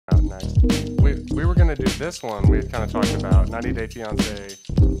Nice. We were gonna do this one. We had kind of talked about 90 Day Fiance,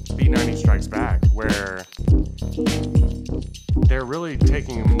 B90 Strikes Back, where they're really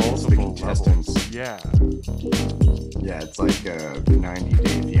taking multiple levels. Yeah. Yeah, it's like a 90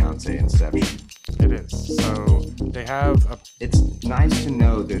 Day Fiance Inception. It is. So they have a. It's nice to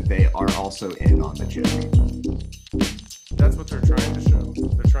know that they are also in on the joke. That's what they're trying to show.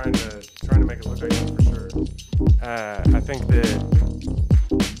 They're trying to make it look like that for sure. I think that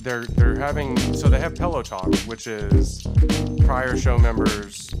they're having, so they have Pillow Talk, which is prior show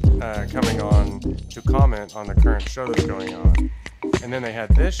members coming on to comment on the current show that's going on, and then they had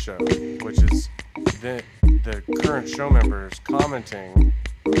this show, which is the current show members commenting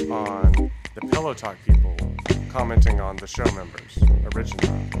on the Pillow Talk people commenting on the show members originally.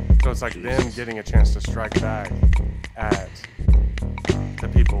 So it's like them getting a chance to strike back at the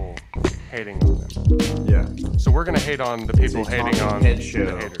people hating on them. Yeah. So we're gonna hate on the people hating on head show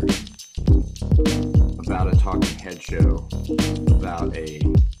the haters. About a talking head show about a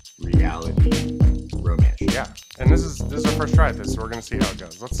reality romance show. Yeah, and this is our first try at this, so we're gonna see how it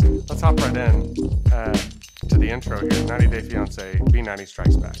goes. Let's hop right in to the intro here. 90 Day Fiance, B90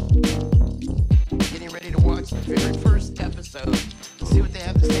 Strikes Back. Getting ready to watch the very first episode. See what they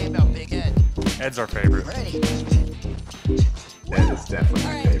have to say about Big Ed. Ed's our favorite. Ready? That is definitely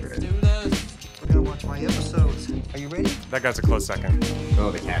my favorite. Let's do this. We're gonna watch my episodes. Are you ready? That guy's a close second.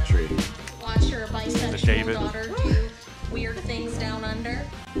 Oh, the cat tree. Watch your The bisexual David. daughter do weird things down under.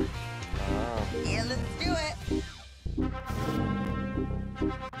 Yeah, let's do it.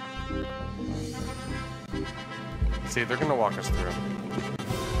 See, they're gonna walk us through.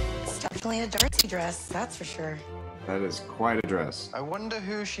 It's definitely a Darcy dress, that's for sure. That is quite a dress. I wonder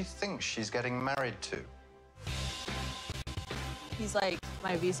who she thinks she's getting married to. He's like,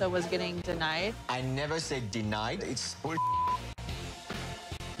 my visa was getting denied. I never said denied. It's bull.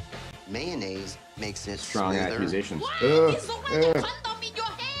 Mayonnaise makes it Strong smoother. accusations. That's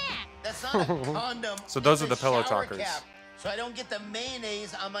not a condom. So those It's are the a pillow shower talkers. cap, so I don't get the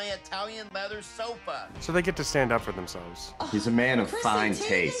mayonnaise on my Italian leather sofa. So they get to stand up for themselves. He's a man of fine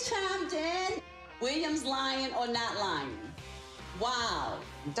taste. Chimed in. William's lying or not lying? Wow.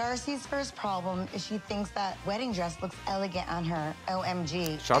 Darcy's first problem is she thinks that wedding dress looks elegant on her.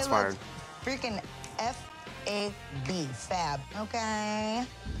 OMG. Shots It fired. looks freaking F-A-B. Fab. Okay.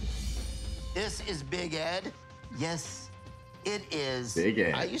 This is Big Ed. Yes, it is. Big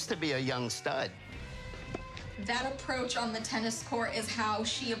Ed. I used to be a young stud. That approach on the tennis court is how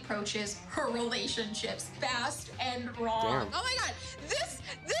she approaches her relationships. Fast and wrong. Damn. Oh my God, this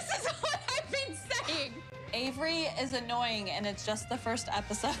is what I've been saying. Avery is annoying, and it's just the first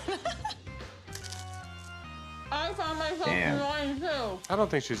episode. I found myself Damn. annoying too. I don't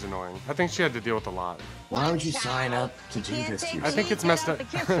think she's annoying. I think she had to deal with a lot. Why would you sign up to do Can't this to take yourself? I think it's messed up.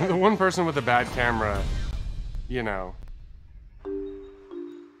 The one person with a bad camera, you know.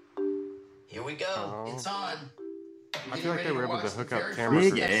 Here we go. Oh. It's on. I feel like they were able to hook up Big cameras.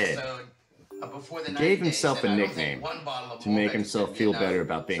 for Ed. He gave himself a nickname to make himself feel better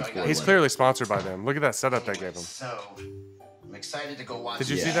about being He's forward. clearly sponsored by them. Look at that setup they gave him. So, I'm excited to go watch. Did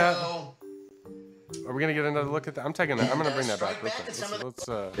you the see that? show. Are we gonna get another look at that? I'm taking that. I'm gonna bring that back Strike real back quick. at some of the-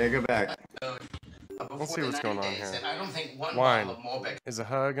 Let's Yeah, go back. Let's see what's going on here. I don't think one Wine bottle of Malbec. is a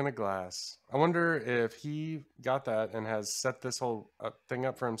hug and a glass. I wonder if he got that and has set this whole thing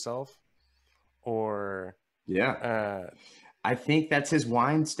up for himself, or Yeah. I think that's his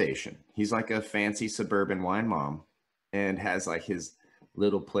wine station. He's like a fancy suburban wine mom and has like his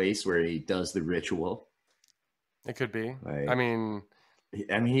little place where he does the ritual. it could be. Like- I mean, He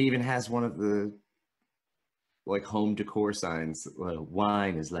even has one of the like home decor signs.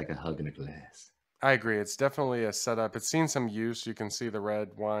 Wine is like a hug in a glass. I agree. It's definitely a setup. It's seen some use. You can see the red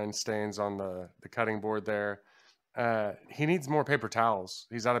wine stains on the cutting board there. He needs more paper towels.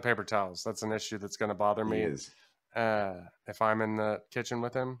 He's out of paper towels. That's an issue that's going to bother He me is. if I'm in the kitchen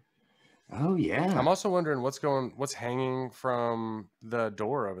with him. Oh yeah. I'm also wondering what's hanging from the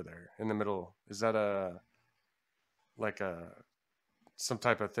door over there in the middle. Is that some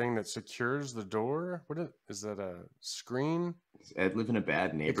type of thing that secures the door? Is that a screen? Does Ed live in a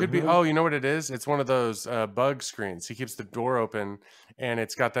bad neighborhood? It could be. Oh, you know what it is? It's one of those bug screens. He keeps the door open, and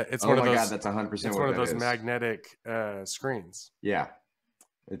it's got that. It's Oh one of my those. God, that's 100% It's what one of that those is. magnetic screens. Yeah.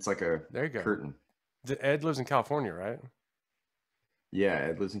 It's like a There you go. curtain. Ed lives in California, right? Yeah,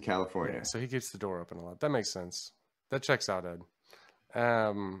 Ed lives in California. Yeah, so he keeps the door open a lot. That makes sense. That checks out, Ed.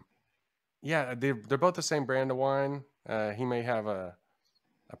 Yeah, they're both the same brand of wine. He may have a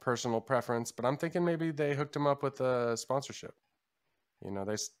personal preference, but I'm thinking maybe they hooked him up with a sponsorship. You know,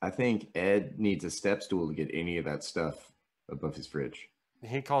 I think Ed needs a step stool to get any of that stuff above his fridge.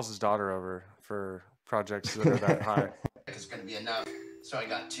 He calls his daughter over for projects that are that high. It's gonna be enough, so I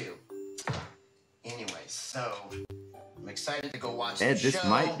got 2. Anyway, so I'm excited to go watch Ed, the this show.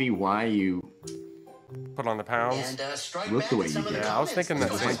 might be why you Put on the pounds. And strike look back the way at you some of do. the Yeah, I was comments. thinking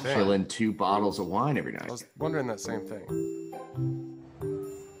that Let's same go have thing. killing 2 bottles of wine every night. I was wondering that same thing.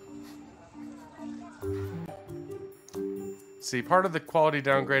 See, part of the quality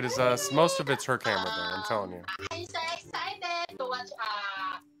downgrade is us. Most of it's her camera, though. I'm telling you. I'm so excited to watch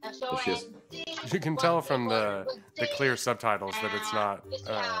the show. It's just- You can tell from the clear subtitles that it's not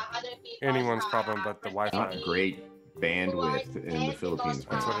anyone's problem but the Wi-Fi. Not great bandwidth in the Philippines.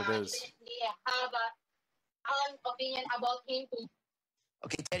 That's what it is. Have an opinion about him.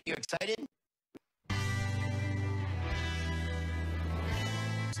 Okay, Teddy, you excited?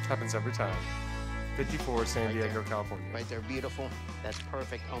 It happens every time. 54 San Diego, California. Right there, beautiful. That's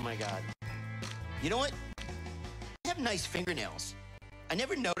perfect. Oh my God. You know what? I have nice fingernails. I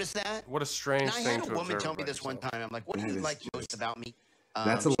never noticed that. What a strange And I thing had to a woman observe tell me about this one yourself. time. I'm like, what do you like most about me?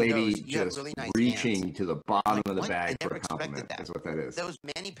 That's a She lady goes, "You have just really nice reaching hands." to the bottom Like, of the what? I bag for never a expected compliment. that. That's what that is. Those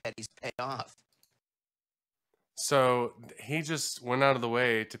mani-pedis pay off. So he just went out of the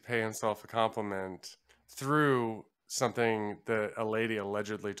way to pay himself a compliment through something that a lady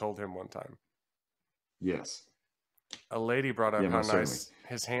allegedly told him one time. Yes. A lady brought up Yeah, how most nice certainly.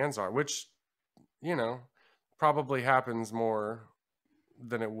 his hands are, which, you know, probably happens more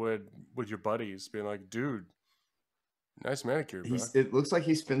than it would with your buddies being like, dude, nice manicure, bro. It looks like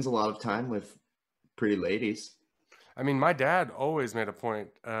he spends a lot of time with pretty ladies. I mean, my dad always made a point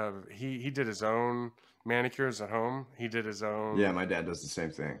of he did his own manicures at home. He did his own. Yeah, my dad does the same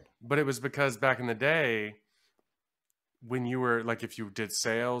thing. But it was because back in the day, when you were like, if you did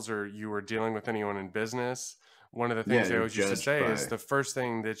sales or you were dealing with anyone in business, one of the things they you're always used to judged say by- is the first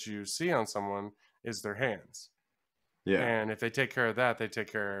thing that you see on someone is their hands. Yeah. And if they take care of that, they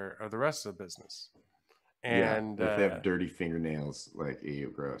take care of the rest of the business. Yeah, And if they have dirty fingernails, like, ew,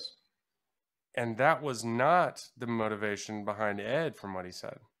 gross. and that was not the motivation behind Ed, from what he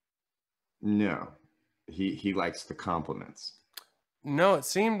said. No, he likes the compliments. No, it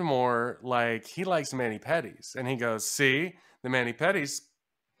seemed more like he likes mani-pedis, and he goes, "See, the mani-pedis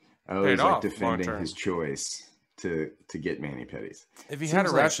Oh, paid he's like off defending long-term." his choice to get mani-pedis. If he Seems had a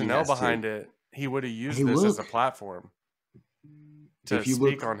like he rationale has to- behind it, he would have used Hey, this as a look. platform to If you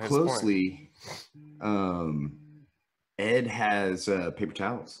speak look on his point. closely, Ed has paper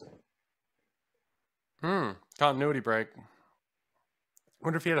towels. Continuity break.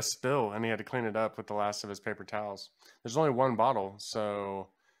 Wonder if he had a spill and he had to clean it up with the last of his paper towels. There's only one bottle, so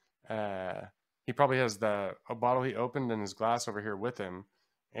he probably has a bottle he opened in his glass over here with him,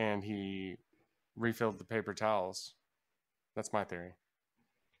 and he refilled the paper towels. That's my theory.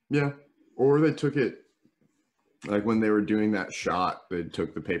 Yeah, or they took it, like when they were doing that shot, they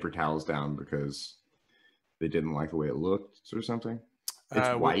took the paper towels down because they didn't like the way it looked or something.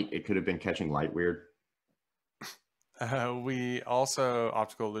 It's white. It could have been catching light weird. We also,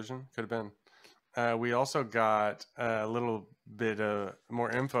 optical illusion, could have been. We also got a little bit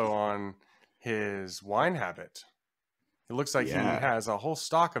more info on his wine habit. It looks like he has a whole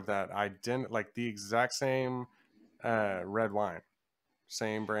stock of that, like the exact same red wine.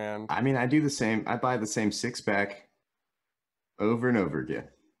 Same brand. I mean, I do the same. I buy the same 6-pack over and over again.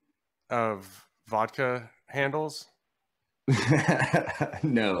 Of vodka handles?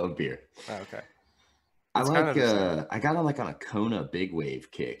 No, of beer. Oh, okay. I It's like. kind of the same. I got on a Kona big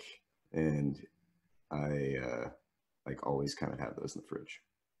wave kick, and I like always kind of have those in the fridge.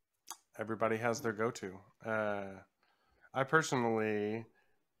 Everybody has their go-to. I personally,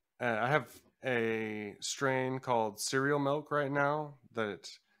 I have a strain called Cereal Milk right now that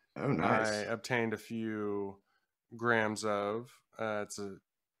nice. I obtained a few grams of. It's a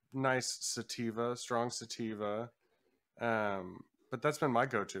nice sativa, strong sativa. But that's been my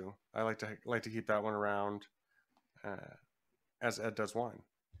go-to. I like to keep that one around, as Ed does wine,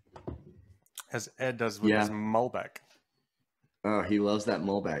 as Ed does with his Malbec. Oh, he loves that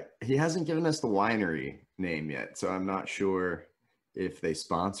Malbec. He hasn't given us the winery name yet, so I'm not sure if they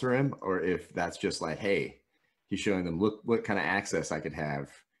sponsor him or if that's just like, hey, he's showing them, look what kind of access I could have.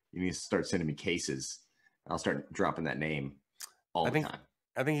 You need to start sending me cases. I'll start dropping that name all the time.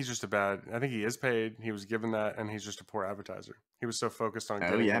 I think he's just I think he is paid. He was given that, and he's just a poor advertiser. He was so focused on.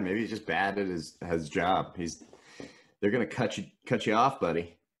 Oh yeah, maybe he's just bad at his job. They're gonna cut you off,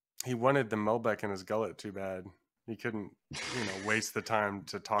 buddy. He wanted the Malbec in his gullet too bad. He couldn't, waste the time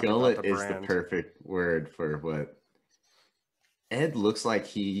to talk Gullet about the brand. is the perfect word for what Ed looks like.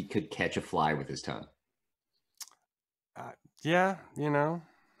 He could catch a fly with his tongue. Yeah, he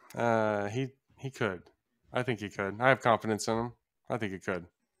could. I think he could. I have confidence in him. I think it could.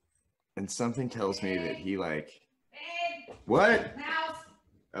 And something tells me that he like... What?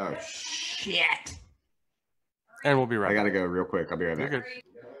 Oh, shit. And we'll be right back. I gotta go real quick. I'll be right back. You're good.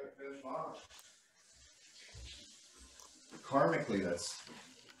 Karmically, that's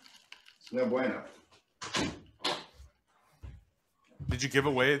no bueno. Did you give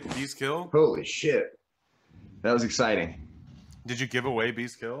away B's kill? Holy shit. That was exciting. Did you give away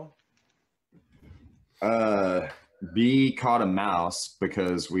B's kill? B caught a mouse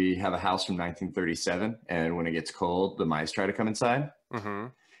because we have a house from 1937, and when it gets cold, the mice try to come inside. Mm-hmm.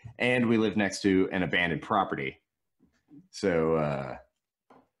 And we live next to an abandoned property. So,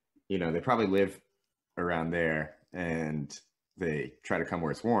 you know, they probably live around there, and they try to come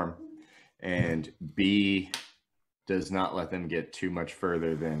where it's warm. And B does not let them get too much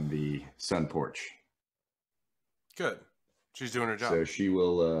further than the sun porch. Good. She's doing her job. So she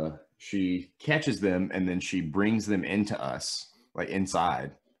will, she catches them, and then she brings them into us, like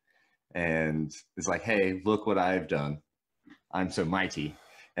inside, and is like, hey, look what I've done. I'm so mighty.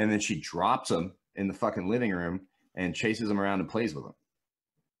 And then she drops them in the fucking living room and chases them around and plays with them.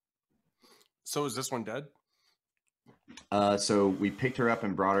 So is this one dead? So we picked her up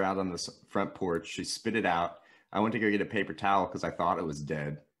and brought her out on the front porch. She spit it out. I went to go get a paper towel because I thought it was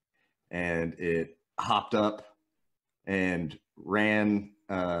dead. And it hopped up and ran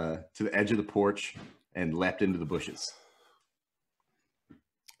to the edge of the porch and leapt into the bushes.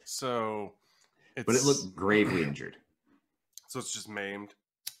 So it's... But it looked gravely injured. So it's just maimed.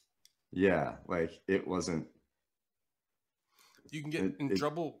 Yeah, like it wasn't... You can get in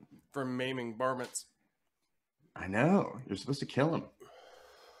trouble for maiming varmints. I know. You're supposed to kill them.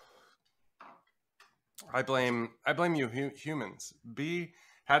 I blame you humans. B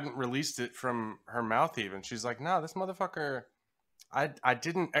hadn't released it from her mouth even. She's like, no, this motherfucker, I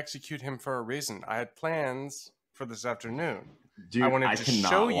didn't execute him for a reason. I had plans for this afternoon. Dude, I wanted to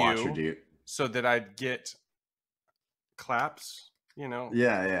show you so that I'd get claps, you know?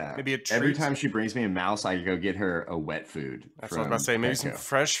 Yeah, yeah. Maybe a treat. Every time she brings me a mouse, I go get her a wet food. That's what I was about to say. Maybe some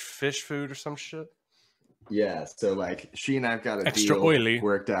fresh fish food or some shit. Yeah, so like she and I've got a extra deal oily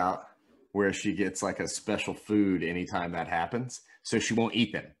worked out where she gets like a special food anytime that happens, so she won't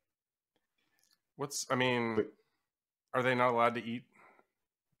eat them. Are they not allowed to eat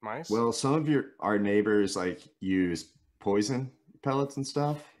mice? Well, some of our neighbors like use poison pellets and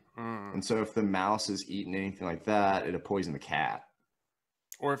stuff. And so if the mouse is eating anything like that, it'll poison the cat.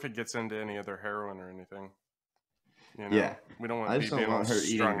 Or if it gets into any other heroin or anything. You know? Yeah. We don't want to be being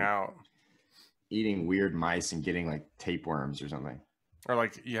strung out. Eating weird mice and getting like tapeworms or something. Or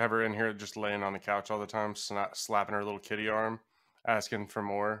like you have her in here just laying on the couch all the time, slapping her little kitty arm, asking for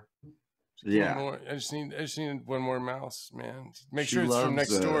more. Yeah. More. I just need one more mouse, man. Make sure it's from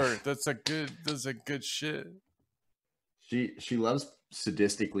next door. That's a good shit. She loves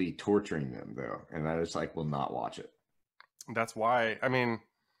sadistically torturing them though, and I just like will not watch it. That's why. I mean,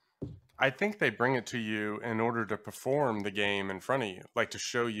 I think they bring it to you in order to perform the game in front of you, like to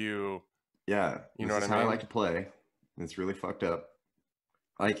show you. Yeah, you know what I mean. How I like to play. It's really fucked up.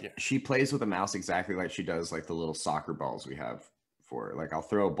 Like she plays with a mouse exactly like she does like the little soccer balls we have for her. Like I'll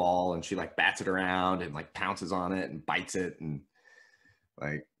throw a ball and she like bats it around and like pounces on it and bites it, and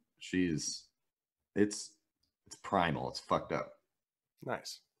like it's primal. It's fucked up.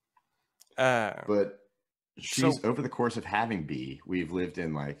 Nice. But she's over the course of having B, we've lived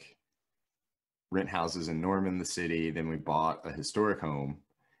in like rent houses in Norman, the city. Then we bought a historic home.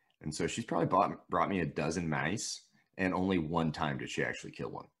 And so she's probably brought me a dozen mice, and only one time did she actually kill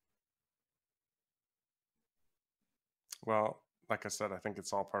one. Well, like I said, I think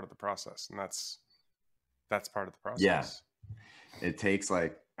it's all part of the process, and that's part of the process. Yeah. It takes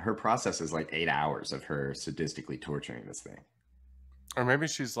like, her process is like 8 hours of her sadistically torturing this thing. Or maybe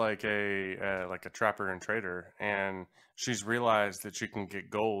she's like a trapper and trader, and she's realized that she can get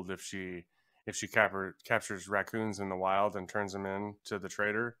gold if she captures raccoons in the wild and turns them in to the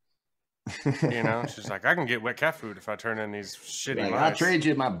trader. You know, she's like, I can get wet cat food if I turn in these shitty mice. I'll trade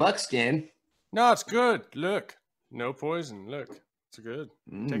you my buckskin. No, it's good. Look, no poison. Look, it's good.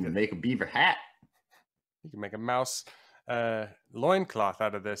 Take it. Make a beaver hat. You can make a mouse loincloth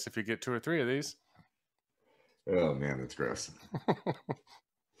out of this if you get 2 or 3 of these. Oh man, that's gross.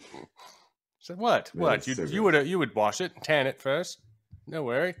 So what? What? You would wash it and tan it first. No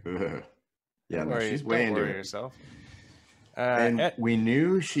worry. Yeah, no, she's way into it. Yourself. And we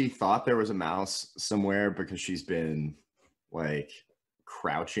knew she thought there was a mouse somewhere because she's been like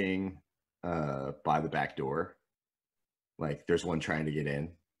crouching by the back door. Like there's one trying to get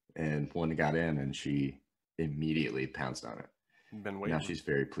in, and one got in, and she immediately pounced on it. Been waiting. Now she's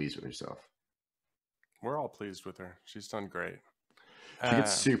very pleased with herself. We're all pleased with her. She's done great. She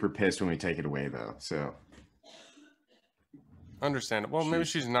gets super pissed when we take it away, though. So understandable. Well, maybe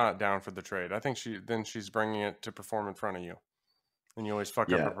she's not down for the trade. I think she's bringing it to perform in front of you, and you always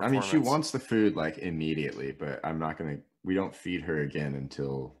fuck up her performance. I mean, she wants the food like immediately, but I'm not gonna. We don't feed her again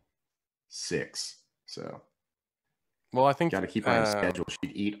until 6. So, well, I think got to keep her on a schedule.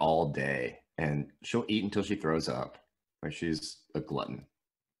 She'd eat all day, and she'll eat until she throws up. Like she's a glutton.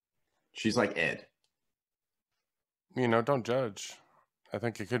 She's like Ed. You know, don't judge. I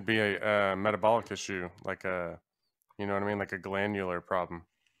think it could be a metabolic issue, like a, you know what I mean, like a glandular problem.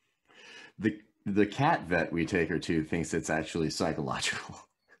 The cat vet we take her to thinks it's actually psychological.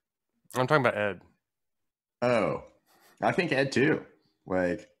 I'm talking about Ed. Oh, I think Ed too.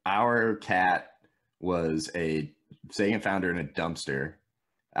 Like our cat was Sagan found her in a dumpster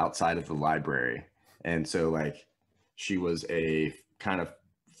outside of the library. And so like she was a kind of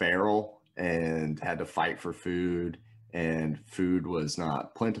feral and had to fight for food, and food was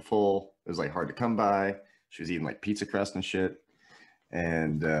not plentiful. It was like hard to come by. She was eating like pizza crust and shit.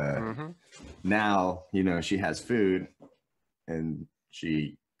 And now, you know, she has food, and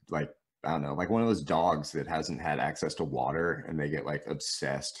she like, I don't know, like one of those dogs that hasn't had access to water and they get like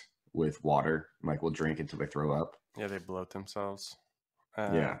obsessed with water, like will drink until they throw up. Yeah, they bloat themselves.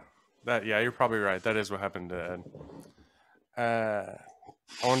 Yeah. You're probably right. That is what happened to Ed.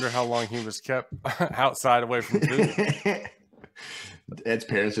 I wonder how long he was kept outside away from food. Ed's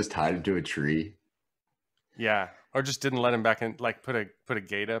parents just tied him to a tree. Yeah, or just didn't let him back in. Like put a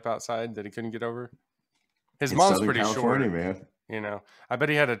gate up outside that he couldn't get over. His mom's Southern pretty California, short, man. You know. I bet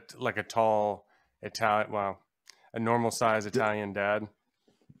he had a tall Italian, a normal size Italian dad.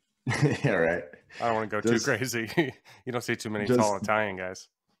 Yeah, right. I don't want to go too crazy. You don't see too many tall Italian guys.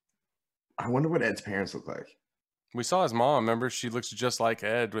 I wonder what Ed's parents look like. We saw his mom. Remember, she looks just like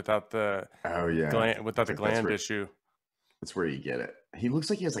Ed without the gland issue. That's where you get it. He looks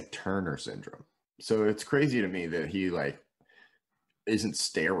like he has like Turner syndrome. So it's crazy to me that he like isn't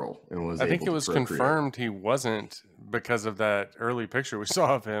sterile and was. I think it was confirmed he wasn't because of that early picture we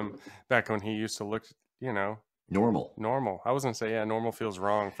saw of him back when he used to look, you know, normal. I was gonna say normal feels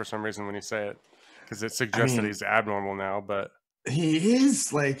wrong for some reason when you say it because it suggests that he's abnormal now, but. He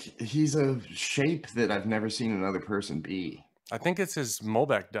is like, he's a shape that I've never seen another person be. I think it's his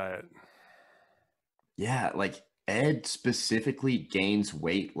Molbeck diet. Yeah, like Ed specifically gains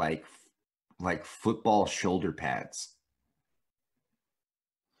weight like football shoulder pads.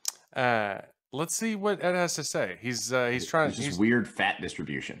 Let's see what Ed has to say. He's trying. He's weird fat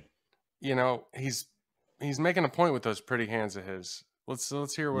distribution. You know, he's making a point with those pretty hands of his.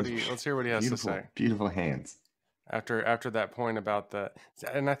 Let's hear what he has to say. Beautiful hands. After that point about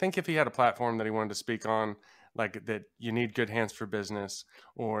and I think if he had a platform that he wanted to speak on, like that you need good hands for business,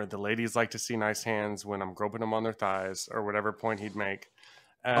 or the ladies like to see nice hands when I'm groping them on their thighs, or whatever point he'd make,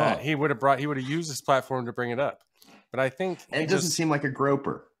 he would have used his platform to bring it up. But I think it doesn't seem like a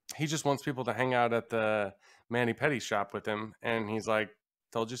groper. He just wants people to hang out at the Manny Petty shop with him, and he's like,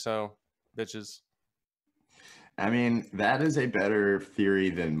 "Told you so, bitches." I mean, that is a better theory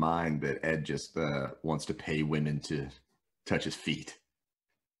than mine that Ed just wants to pay women to touch his feet.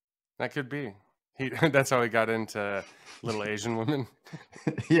 That could be. That's how he got into little Asian women.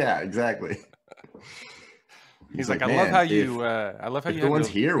 Yeah, exactly. He's like, I love how you the ones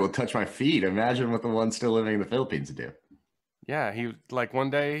here will touch my feet. Imagine what the ones still living in the Philippines do. Yeah, he like one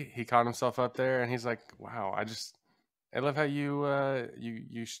day he caught himself up there and he's like, wow, I love how you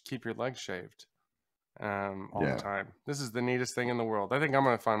keep your legs shaved. All the time. This is the neatest thing in the world. I think I'm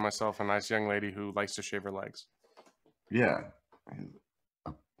going to find myself a nice young lady who likes to shave her legs. Yeah.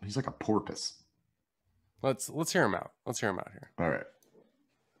 He's like a porpoise. Let's hear him out. Let's hear him out here. All right.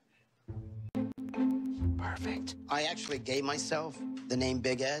 Perfect. I actually gave myself the name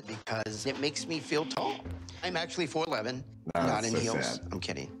Big Ed because it makes me feel tall. I'm actually 4'11", not in heels. Sad. I'm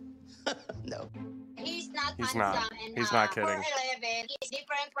kidding. No. He's not. He's not kidding. 4'11", he's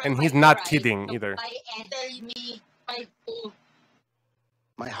different from and he's not kidding either.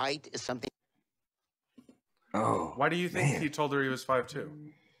 My height is something. Oh. Why do you think he told her he was 5'2"?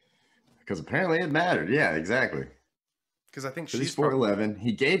 Because apparently it mattered. Yeah, exactly. Because I think she's 4'11".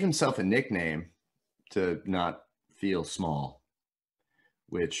 He gave himself a nickname to not feel small,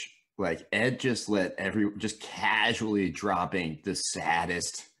 which like Ed just just casually dropping the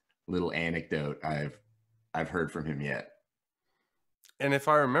saddest little anecdote I've heard from him yet. And if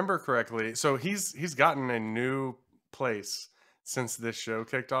I remember correctly, so he's gotten a new place since this show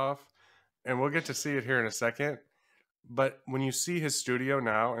kicked off, and we'll get to see it here in a second. But when you see his studio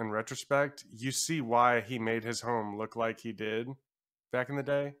now in retrospect, you see why he made his home look like he did back in the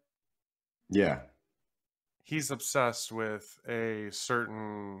day. Yeah. he's obsessed with a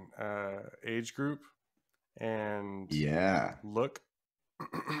certain age group and look.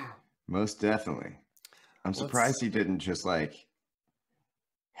 Most definitely. I'm surprised he didn't just like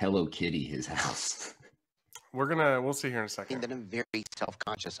Hello Kitty his house. We'll see here in a second. That I'm very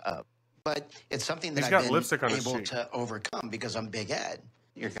self-conscious of, but it's something that He's I've got been lipstick on his able cheek. to overcome because I'm Big Ed.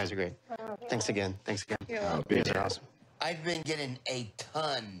 You guys are great. Thanks again. Thanks again. Oh, You guys are awesome. I've been getting a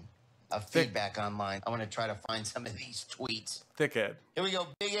ton of feedback online. I want to try to find some of these tweets. Thick Ed. Here we go.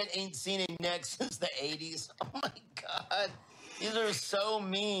 Big Ed ain't seen a neck since the 80s. Oh my God. These are so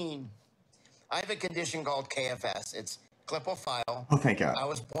mean. I have a condition called KFS. It's clipophile. Oh, thank God. I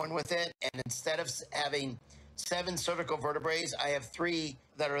was born with it, and instead of having 7 cervical vertebrae, I have 3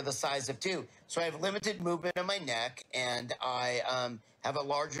 that are the size of 2. So I have limited movement in my neck, and I have a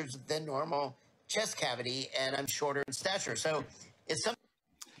larger than normal chest cavity, and I'm shorter in stature. So it's something.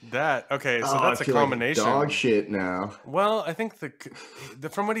 Okay, so that's a combination. Like dog shit now. Well, I think the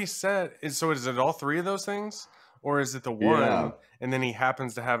from what he said is it all 3 of those things, or is it the one and then he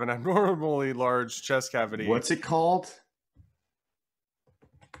happens to have an abnormally large chest cavity? What's it called?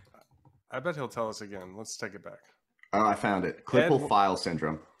 I bet he'll tell us again. Let's take it back. Oh, I found it. Clipophile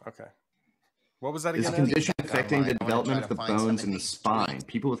syndrome. Okay. What was that again? It's a condition affecting the development of the bones in the spine.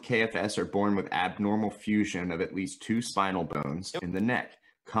 People with KFS are born with abnormal fusion of at least 2 spinal bones in the neck.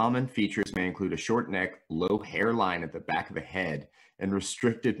 Common features may include a short neck, low hairline at the back of the head, and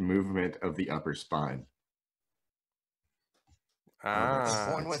restricted movement of the upper spine.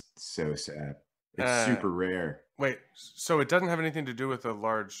 That's so sad. It's super rare. Wait, so it doesn't have anything to do with a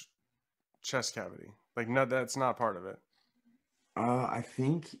large chest cavity? Like, no, that's not part of it. I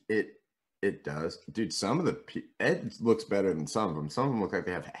think it does. Dude, some of Ed looks better than some of them. Some of them look like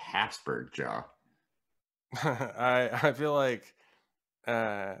they have Habsburg jaw. I feel like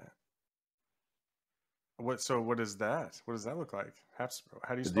what is that? What does that look like? Habsburg.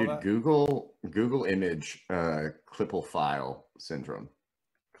 How do you spell that? Google image clipophile syndrome.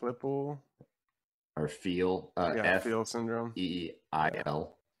 Clipple or feel feel syndrome.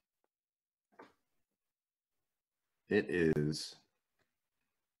 EIL. It is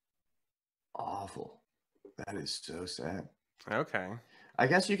awful. That is so sad. Okay. I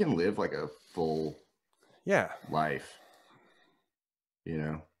guess you can live like a full life, you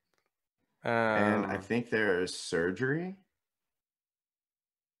know. And I think there's surgery.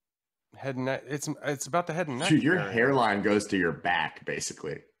 Head and neck. It's about the head and neck. Dude, your hairline goes to your back,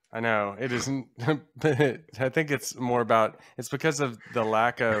 basically. I know it isn't. I think it's more about. It's because of the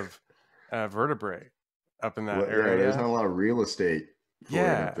lack of vertebrae up in that area. Yeah, there's not a lot of real estate for it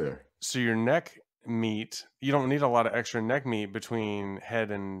up there. So your neck meat, you don't need a lot of extra neck meat between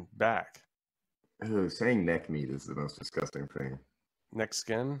head and back. Oh, saying neck meat is the most disgusting thing. Neck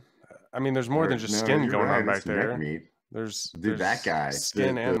skin? I mean, there's more than just skin going on back there. Neck meat. There's that guy,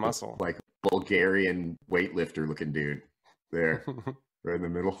 skin and muscle, like Bulgarian weightlifter looking dude there, right in the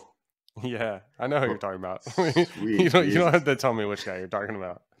middle. Yeah, I know who you're talking about. Sweet, you don't have to tell me which guy you're talking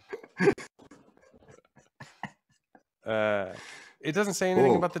about. It doesn't say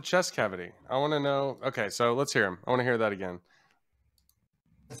anything about the chest cavity. I want to know. Okay, so let's hear him. I want to hear that again.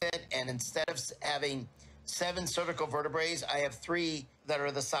 And instead of having 7 cervical vertebrae, I have 3 that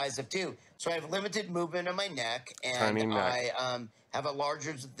are the size of 2. So I have limited movement in my neck, and I have a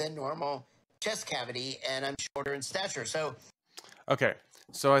larger than normal chest cavity, and I'm shorter in stature. So, okay,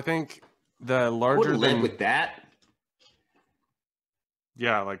 so I think the larger than with that.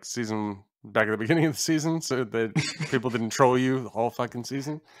 Yeah, like back at the beginning of the season, so that people didn't troll you the whole fucking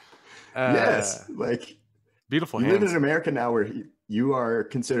season. Yes, like beautiful. You live in America now, where you are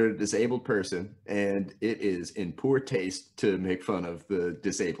considered a disabled person, and it is in poor taste to make fun of the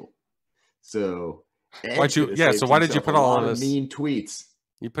disabled. So, why did you put all of this mean tweets?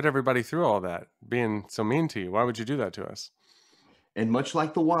 You put everybody through all that, being so mean to you. Why would you do that to us? And much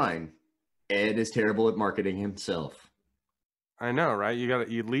like the wine, Ed is terrible at marketing himself. I know, right?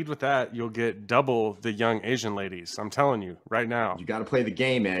 You lead with that, you'll get double the young Asian ladies. I'm telling you right now. You got to play the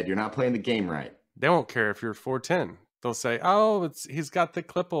game, Ed. You're not playing the game right. They won't care if you're 4'10". They'll say, "Oh, he's got the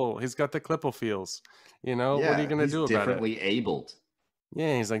clipple. He's got the clipple feels." You know, what are you gonna do about it? Differently abled.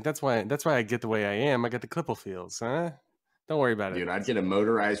 Yeah, he's like, that's why I get the way I am. I get the clipple feels, huh? Don't worry about it. Dude, I'd get a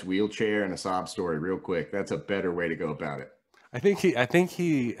motorized wheelchair and a sob story real quick. That's a better way to go about it. I think he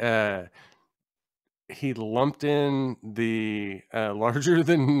lumped in the larger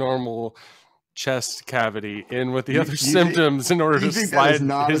than normal chest cavity in with the other symptoms in order to slide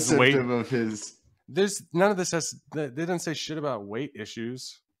his weight. Of his. There's none of this they didn't say shit about weight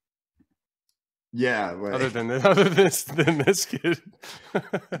issues. Yeah. Like, other than this kid.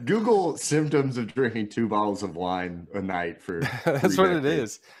 Google symptoms of drinking 2 bottles of wine a night for That's 3 what it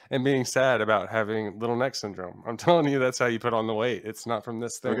decades. is. And being sad about having little neck syndrome. I'm telling you, that's how you put on the weight. It's not from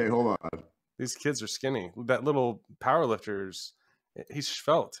this thing. Okay, hold on. These kids are skinny. That little power lifter's, he's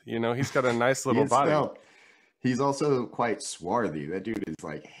svelte. You know, he's got a nice little body. Svelte. He's also quite swarthy. That dude is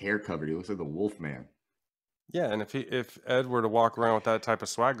like hair covered. He looks like the Wolf Man. Yeah, and if Ed were to walk around with that type of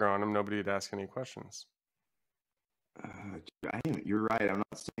swagger on him, nobody would ask any questions. You're right. I'm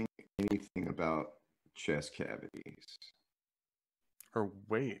not saying anything about chest cavities or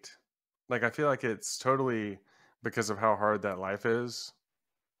weight. Like, I feel like it's totally because of how hard that life is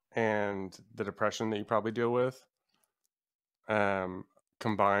and the depression that you probably deal with,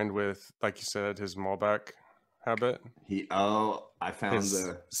 combined with, like you said, his Malbec habit. I found his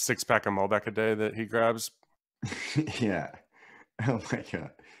the 6-pack of Malbec a day that he grabs. Yeah. Oh my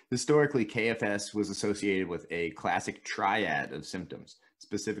God. Historically, KFS was associated with a classic triad of symptoms,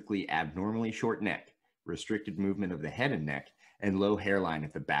 specifically abnormally short neck, restricted movement of the head and neck, and low hairline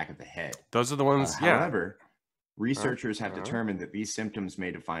at the back of the head. Those are the ones, However, researchers have determined that these symptoms may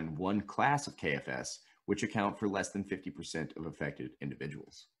define one class of KFS, which account for less than 50% of affected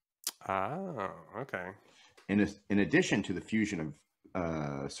individuals. Oh, okay. In addition to the fusion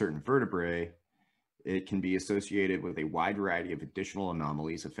of certain vertebrae, it can be associated with a wide variety of additional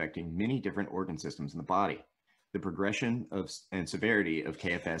anomalies affecting many different organ systems in the body. The progression and severity of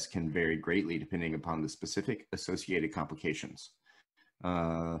KFS can vary greatly depending upon the specific associated complications.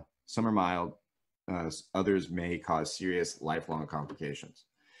 Some are mild, others may cause serious lifelong complications.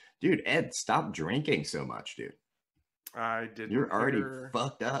 Dude, Ed, stop drinking so much, dude. I didn't. You're already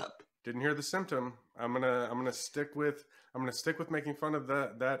fucked up. Didn't hear the symptom. I'm gonna stick with making fun of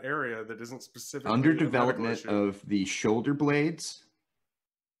that area that isn't specifically underdevelopment of the shoulder blades.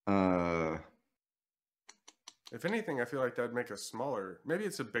 If anything, I feel like that'd make a smaller. Maybe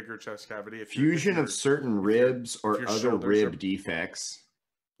it's a bigger chest cavity. Fusion of certain ribs or other rib defects.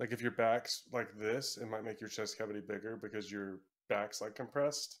 Like if your back's like this, it might make your chest cavity bigger because your back's like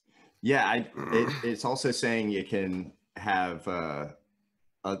compressed. Yeah, it's also saying you can have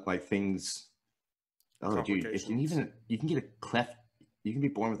like things. Oh, dude, you can get a cleft. You can be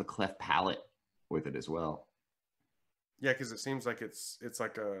born with a cleft palate with it as well. Yeah, because it seems like it's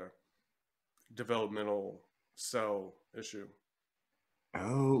like a developmental cell issue.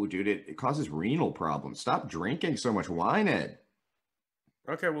 Oh, dude, it causes renal problems. Stop drinking so much wine, Ed.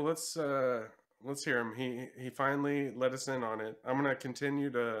 Okay, well let's hear him. He finally let us in on it. I'm gonna continue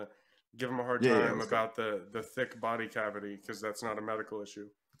to give him a hard time about the thick body cavity because that's not a medical issue.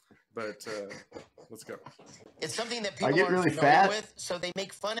 But let's go. It's something that people get aren't really familiar fat with, so they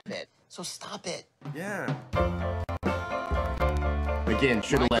make fun of it. So stop it. Yeah. Again,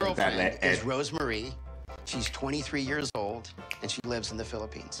 should have let that Ed. Is Rosemary. She's 23 years old, and she lives in the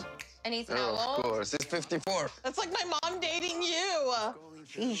Philippines. And he's how old? Of course, it's 54. That's like my mom dating you.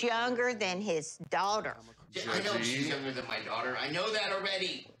 She's younger than his daughter. I know she's younger than my daughter. I know that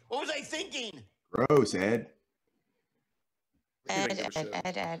already. What was I thinking? Gross, Ed.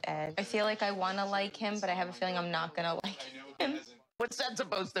 Ed. I feel like I want to like him, but I have a feeling I'm not going to like him. What's that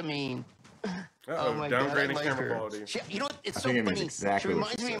supposed to mean? Oh my downgrading God, camera quality. You know what? It's so funny. She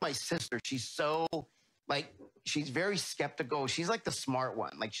reminds me of my sister. She's so, like, she's very skeptical. She's like the smart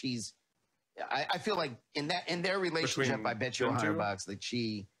one. Like I feel like in their relationship, I bet you $100. Like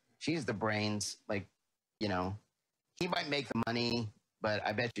she's the brains. Like, you know, he might make the money, but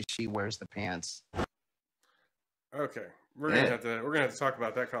I bet you she wears the pants. Okay. We're gonna have to talk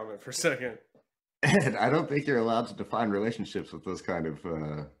about that comment for a second. Ed, I don't think you're allowed to define relationships with those kind of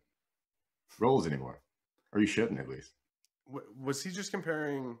roles anymore, or you shouldn't at least. Was he just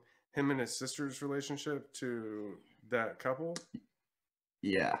comparing him and his sister's relationship to that couple?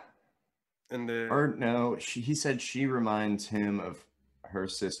 Yeah. Or no, he said she reminds him of her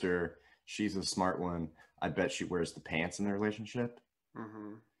sister. She's a smart one. I bet she wears the pants in their relationship.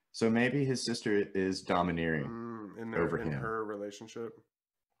 Mm-hmm. So maybe his sister is domineering over him. In her relationship.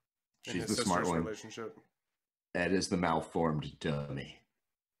 She's the smart one. Relationship. Ed is the malformed dummy.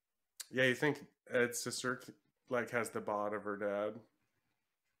 Yeah, you think Ed's sister like has the bod of her dad?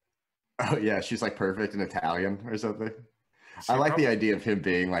 Oh yeah, she's like perfect in Italian or something. I like the idea of him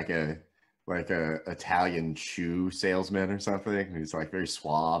being like a Italian shoe salesman or something. He's like very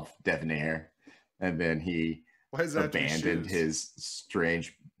suave, debonair, and then he abandoned his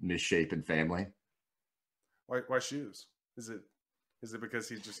strange, misshapen family. Why shoes? Is it because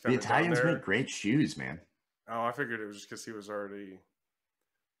he's just the Italians make great shoes, man? Oh, I figured it was just because he was already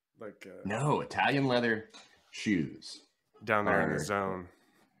like no Italian leather shoes down there in the zone.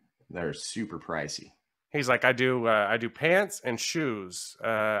 They're super pricey. He's like, I do pants and shoes.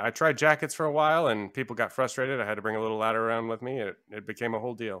 I tried jackets for a while, and people got frustrated. I had to bring a little ladder around with me. It became a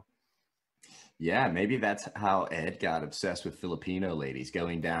whole deal. Yeah, maybe that's how Ed got obsessed with Filipino ladies,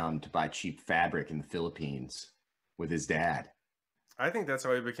 going down to buy cheap fabric in the Philippines with his dad. I think that's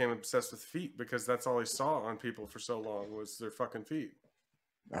how he became obsessed with feet, because that's all he saw on people for so long was their fucking feet.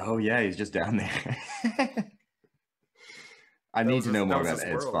 Oh, yeah, he's just down there. I need to know more about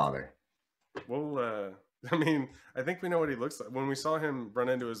Ed's father. Well, I mean, I think we know what he looks like. When we saw him run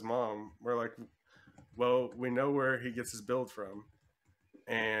into his mom, we're like, well, we know where he gets his build from.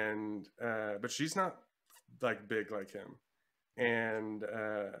 And but she's not like big like him. And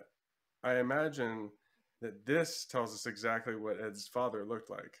I imagine that this tells us exactly what Ed's father looked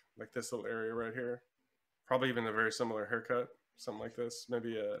like this little area right here. Probably even a very similar haircut, something like this.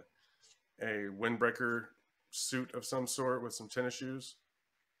 Maybe a windbreaker suit of some sort with some tennis shoes,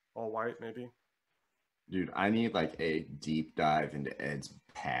 all white maybe. Dude, I need like a deep dive into Ed's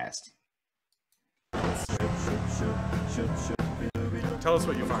past. Tell us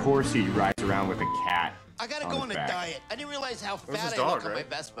what you find. Of course he rides around with a cat. I gotta go on a diet. I didn't realize how fat dog, I look on right?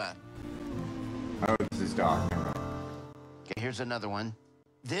 my Vespa. Oh, this is his dog. Okay, here's another one.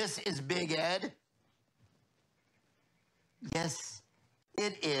 This is Big Ed. Yes,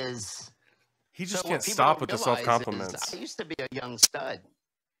 it is. He just So can't what people stop don't with the realize self-compliments. is I used to be a young stud.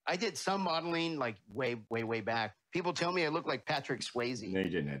 I did some modeling like way back. People tell me I look like Patrick Swayze. No, you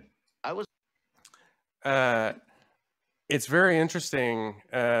didn't, Ed. I was. It's very interesting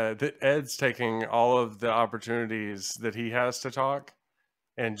that Ed's taking all of the opportunities that he has to talk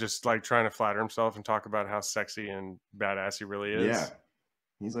and just like trying to flatter himself and talk about how sexy and badass he really is. Yeah.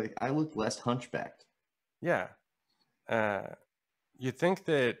 He's like, I look less hunchbacked. Yeah. You think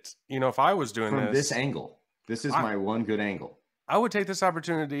that, if I was doing From this angle, this is my one good angle. I would take this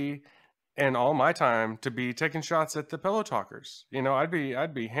opportunity and all my time to be taking shots at the pillow talkers. I'd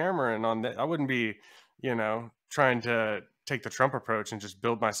be hammering on that. I wouldn't be, trying to take the Trump approach and just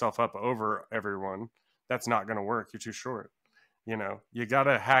build myself up over everyone. That's not going to work. You're too short. You got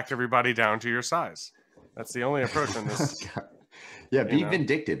to hack everybody down to your size. That's the only approach on this. Yeah, be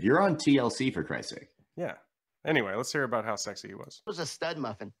vindictive. You're on TLC, for Christ's sake. Yeah. Anyway, let's hear about how sexy he was. It was a stud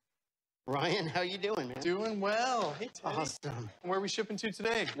muffin. Ryan, how you doing, man? Doing well. Hey, Teddy. Awesome. Where are we shipping to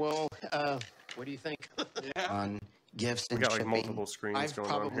today? Well, what do you think? Yeah. On gifts We and got like shipping, multiple screens I've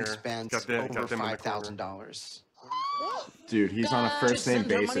going on probably here. spent Got them in over the corner. $5,000. Dude, he's on a first name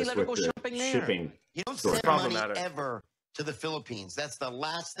send her money, basis let her with go the shopping there. shipping. You don't store. send money Problematic. ever to the Philippines. That's the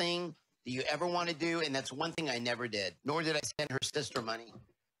last thing that you ever want to do, and that's one thing I never did. Nor did I send her sister money.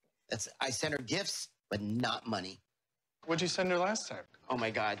 I sent her gifts, but not money. What'd you send her last time? Oh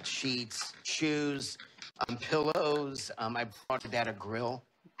my God, sheets, shoes, pillows. I bought her dad a grill.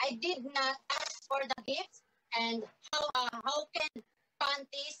 I did not ask for the gift, and how can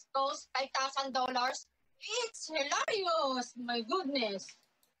panties cost $5,000? It's hilarious, my goodness.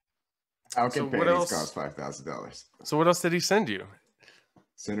 How So can what panties else? cost $5,000? So what else did he send you?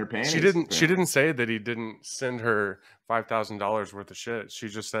 Send her panties. She didn't say that he didn't send her $5,000 worth of shit. She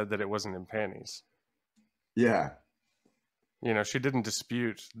just said that it wasn't in panties. Yeah. She didn't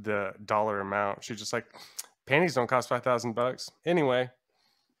dispute the dollar amount. She's just like, panties don't cost $5,000. Anyway.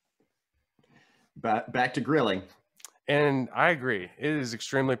 Back to grilling. And I agree. It is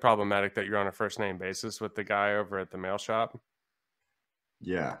extremely problematic that you're on a first name basis with the guy over at the mail shop.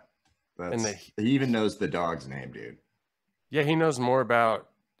 Yeah. And he even knows the dog's name, dude. Yeah, he knows more about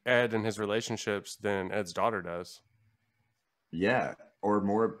Ed and his relationships than Ed's daughter does. Yeah. Or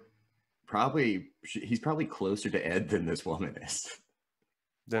more, probably, he's probably closer to Ed than this woman is.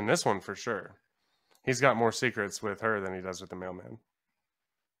 Than this one, for sure. He's got more secrets with her than he does with the mailman.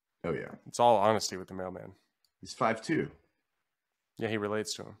 Oh, yeah. It's all honesty with the mailman. He's 5'2". Yeah, he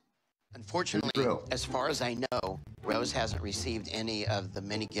relates to him. Unfortunately, as far as I know, Rose hasn't received any of the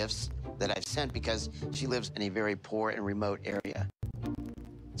many gifts that I've sent because she lives in a very poor and remote area.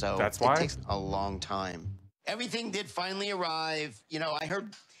 So That's why? It takes a long time. Everything did finally arrive. I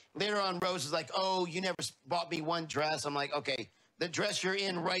heard later on Rose was like, oh, you never bought me one dress. I'm like, okay, the dress you're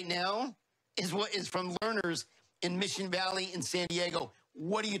in right now is what is from Learners in Mission Valley in San Diego.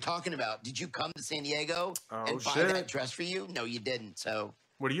 What are you talking about? Did you come to San Diego and buy that dress for you? No, you didn't. So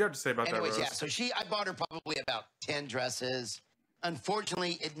what do you have to say about that, Rose? Yeah, so I bought her probably about 10 dresses.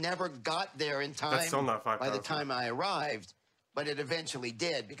 Unfortunately, it never got there in time. That's still not $5,000. By the time I arrived, but it eventually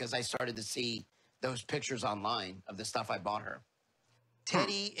did because I started to see those pictures online of the stuff I bought her.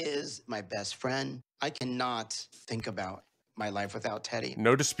 Teddy is my best friend. I cannot think about my life without Teddy.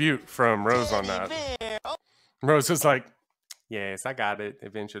 No dispute from Rose on that. Rose is like, Yes, I got it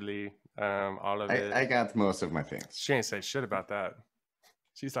eventually. All of it. I got most of my things. She ain't say shit about that.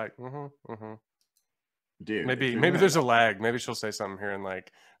 She's like, Dude. Maybe there's a lag. Maybe she'll say something here in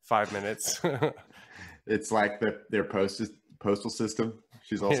like 5 minutes. It's like their postal system.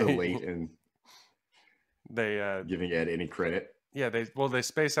 She's also late in they giving Ed any credit. Yeah, they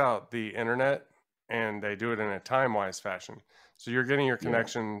space out the internet and they do it in a time-wise fashion. So you're getting your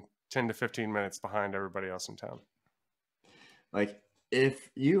connection 10 to 15 minutes behind everybody else in town. Like, if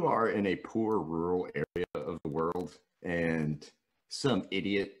you are in a poor rural area of the world and some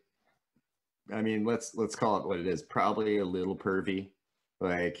idiot, I mean, let's call it what it is, probably a little pervy,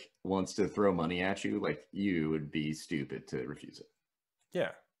 like, wants to throw money at you, like, you would be stupid to refuse it.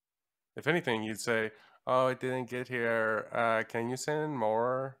 Yeah. If anything, you'd say, "Oh, it didn't get here. Can you send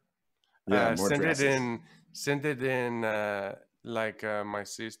more? Yeah, more send dresses. Send it in like my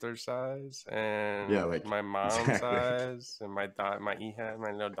sister's size and like my mom's exactly. size and my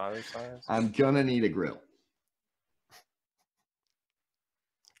little daughter's size." I'm gonna need a grill.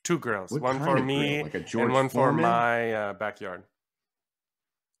 2 grills, What one kind for of me grill? Like a George and one Foreman? for my backyard.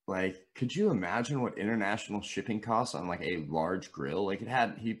 Like, could you imagine what international shipping costs on like a large grill? Like,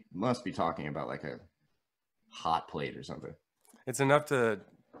 he must be talking about like a hot plate or something. It's enough to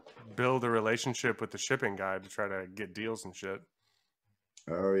build a relationship with the shipping guy to try to get deals and shit.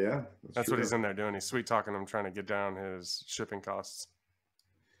 Oh yeah, that's what he's in there doing. He's sweet talking him, trying to get down his shipping costs.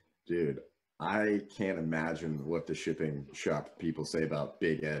 Dude, I can't imagine what the shipping shop people say about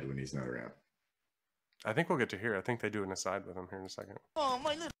Big Ed when he's not around. I think we'll get to hear. I think they do an aside with him here in a second. Oh,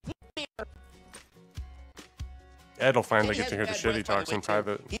 my little Ed will finally Teddy get to has hear the bad shit he breath, by the talks way, in too.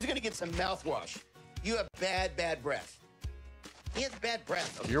 private. He's going to get some mouthwash. You have bad breath. He has bad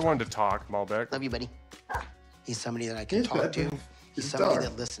breath. You're one to talk, Malbec. Love you, buddy. He's somebody that I can talk to. He's His somebody dog.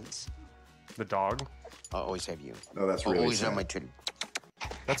 that listens. The dog? I'll always have you. No, that's I'll really always have sad. my titty.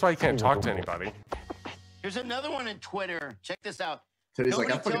 That's why you can't talk to anybody. Here's another one on Twitter. Check this out. Teddy's like,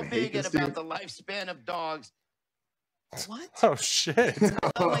 Nobody I tell fucking hate Big this about dude. the lifespan of dogs. What? Oh, shit.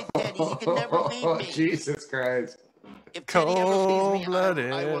 Oh, my Teddy, he can never leave me. Jesus Christ. If Teddy ever leaves me,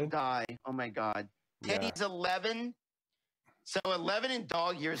 Cold-blooded. I will die. Oh, my God. Teddy's 11. So 11 in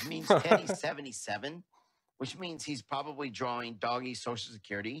dog years means Teddy's 77, which means he's probably drawing doggy Social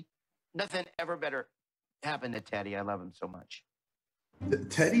Security. Nothing ever better happened to Teddy. I love him so much.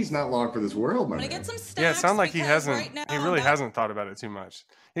 Teddy's not long for this world, my I'm gonna man. get some stacks. Yeah, it sounds like he because hasn't. Right now He really that- hasn't thought about it too much.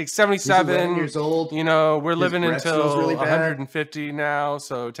 He's He's 77 11 years old. You know, we're His living breath smells until really bad. 150 now,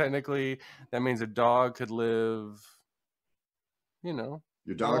 so technically that means a dog could live. You know,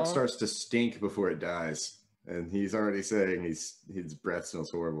 Your dog long? starts to stink before it dies, and he's already saying his breath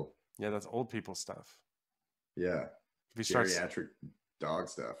smells horrible. Yeah, that's old people stuff. Yeah, If he starts geriatric dog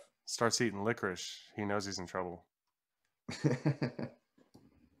stuff. eating licorice, he knows he's in trouble.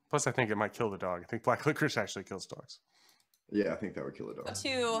 Plus, I think it might kill the dog. I think black licorice actually kills dogs. Yeah, I think that would kill a dog.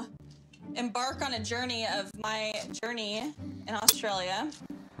 To embark on a journey of my journey in Australia.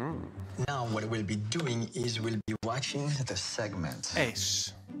 Now what we'll be doing is we'll be watching the segment.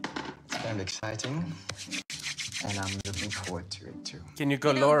 Ace. It's kind of exciting, and I'm looking forward to it too. Can you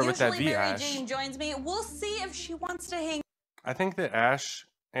go You know, lower with that usually V, Mary Ash? Jane joins me. We'll see if she wants to hang. I think that Ash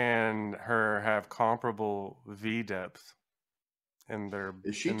and her have comparable V depth in their.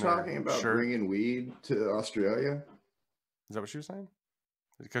 Is she in their talking about shirt. bringing weed to Australia? Is that what she was saying?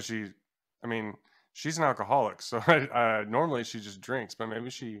 Because she's an alcoholic, so normally she just drinks, but maybe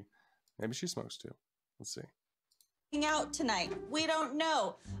she smokes too. Let's see. Out tonight. We don't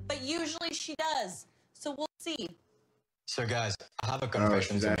know, but usually she does. So we'll see. So guys, I have a Oh,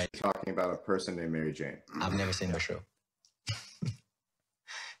 confession she's to actually make. talking about a person named Mary Jane. I've never seen the show. So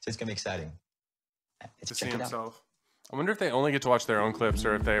it's gonna be exciting. Let's To see check it out. himself. I wonder if they only get to watch their own clips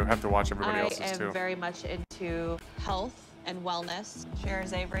or if they have to watch everybody I else's am too. very much into health and wellness.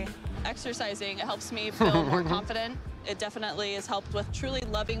 Cheers, Avery. Exercising, it helps me feel more confident. It definitely has helped with truly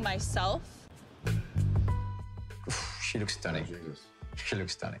loving myself. She looks stunning. Jesus. She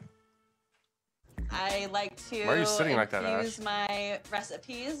looks stunning. I like to Why are you sitting like that, infuse Ash? my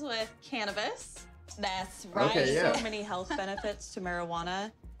recipes with cannabis. That's right. Okay, yeah. So many health benefits to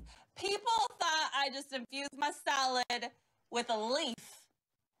marijuana. People thought I just infused my salad with a leaf,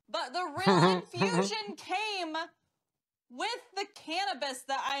 but the real infusion came with the cannabis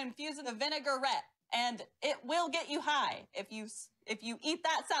that I infuse in the vinaigrette, and it will get you high. If you eat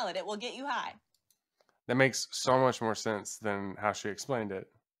that salad, it will get you high. That makes so much more sense than how she explained it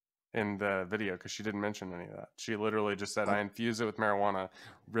in the video, because she didn't mention any of that. She literally just said, I infuse it with marijuana,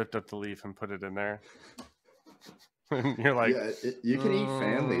 ripped up the leaf and put it in there. And you're like, Yeah, you can eat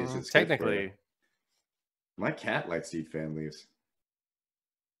families. It's good for technically, you. My cat likes to eat fan leaves.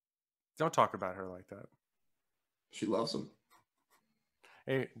 Don't talk about her like that. She loves them.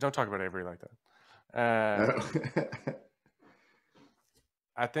 Hey, don't talk about Avery like that.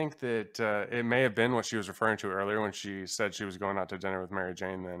 I think that it may have been what she was referring to earlier when she said she was going out to dinner with Mary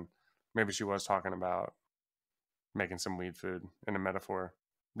Jane. Then maybe she was talking about making some weed food in a metaphor.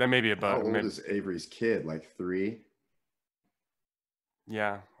 That may be a How but. old is Avery's kid? Like 3?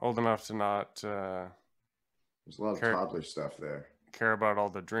 Yeah, old enough to not. There's a lot of toddler stuff there. Care about all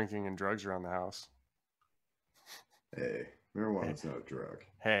the drinking and drugs around the house. Hey, marijuana's not a drug.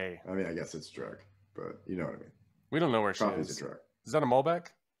 Hey. I mean, I guess it's a drug, but you know what I mean. We don't know where she Coffee's is. a drug. Is that a Malbec?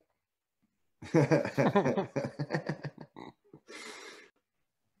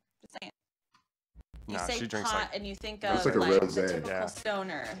 You Nah, say she drinks pot like, and you think Looks of like a like rosé. the typical Yeah.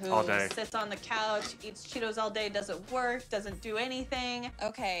 stoner who All day. sits on the couch, eats Cheetos all day, doesn't work, doesn't do anything.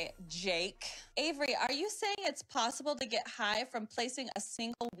 Okay, Jake. Avery, are you saying it's possible to get high from placing a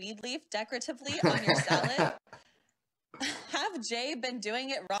single weed leaf decoratively on your salad? Have Jay been doing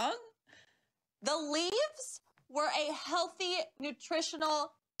it wrong? The leaves were a healthy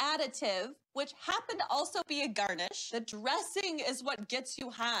nutritional additive, which happened to also be a garnish. The dressing is what gets you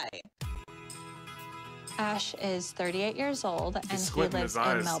high. Ash is 38 years old and he squinting lives his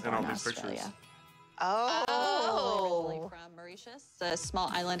eyes in in all Melbourne, these pictures. Australia. Oh. Originally from Mauritius, a small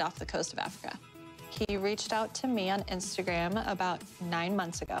island off the coast of Africa. He reached out to me on Instagram about 9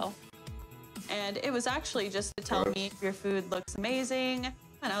 months ago. And it was actually just to tell me your food looks amazing.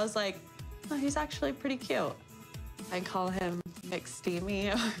 And I was like, oh, he's actually pretty cute. I call him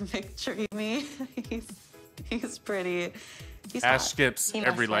McSteamy or McDreamy. he's pretty. He's Ash hot. skips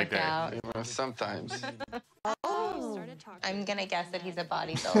every leg day. Well, sometimes. Oh, I'm gonna guess that he's a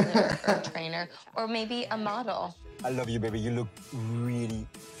bodybuilder or a trainer or maybe a model. I love you, baby. You look really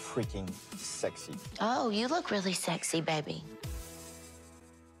freaking sexy. Oh, you look really sexy, baby.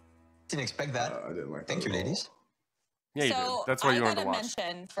 Didn't expect that. I didn't like Thank that you, at all. ladies. Yeah, you So did. That's why you I wanted to gotta watch.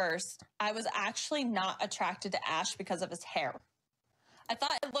 mention first, I was actually not attracted to Ash because of his hair. I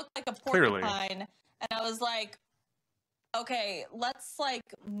thought it looked like a Clearly. porcupine, and I was like, okay, let's like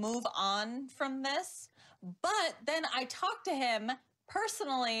move on from this. But then I talked to him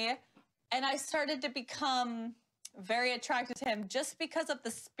personally, and I started to become very attracted to him just because of the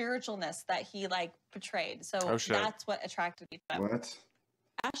spiritualness that he like portrayed. So Oh, shit. that's what attracted me to him. What?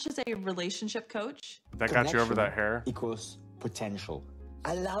 Ash is a relationship coach. That got you over that hair? Equals potential.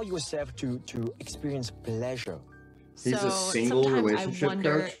 Allow yourself to experience pleasure. He's so a single sometimes relationship I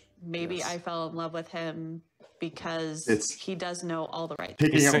wonder, coach? maybe Yes. I fell in love with him because It's he does know all the right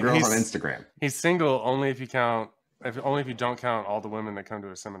Picking things. up girls on he's- Instagram. He's single only if you count, only if you don't count all the women that come to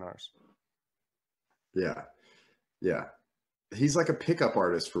his seminars. Yeah. Yeah. He's like a pickup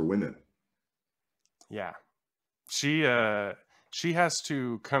artist for women. Yeah. She has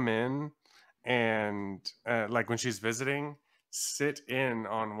to come in and like when she's visiting, sit in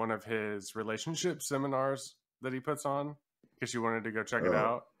on one of his relationship seminars that he puts on because she wanted to go check it Oh.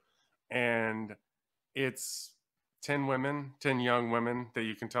 out. And it's 10 women, 10 young women that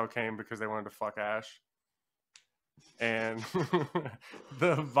you can tell came because they wanted to fuck Ash. And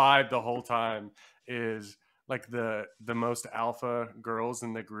the vibe the whole time is like the most alpha girls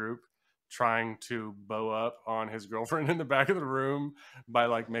in the group trying to bow up on his girlfriend in the back of the room by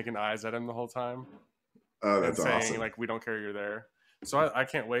like making eyes at him the whole time. Oh, And that's saying awesome. like, we don't care you're there. So I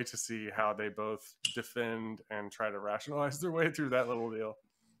can't wait to see how they both defend and try to rationalize their way through that little deal.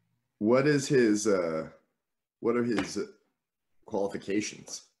 What is his what are his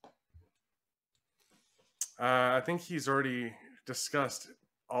qualifications? I think he's already discussed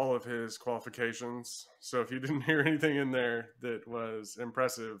all of his qualifications. So if you didn't hear anything in there that was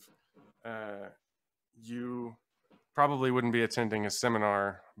impressive, you probably wouldn't be attending his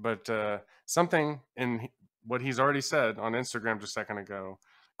seminar. But something in what he's already said on Instagram just a second ago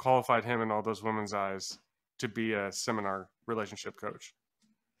qualified him in all those women's eyes to be a seminar relationship coach.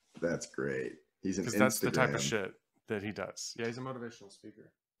 That's great. He's an Because that's the type of Instagram. shit that he does. Yeah, he's a motivational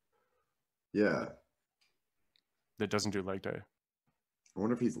speaker Yeah. that doesn't do leg day. I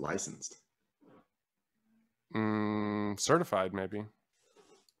wonder if he's licensed. Certified, maybe.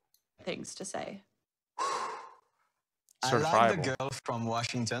 Things to say. I like the girl from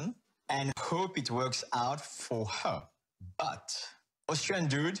Washington and hope it works out for her. But Australian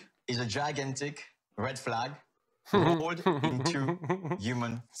dude is a gigantic red flag rolled into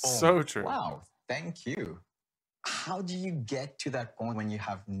human form. So true. Wow, thank you. How do you get to that point when you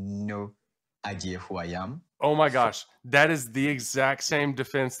have no idea who I am? Oh my gosh, that is the exact same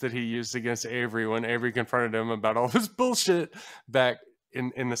defense that he used against Avery when Avery confronted him about all this bullshit back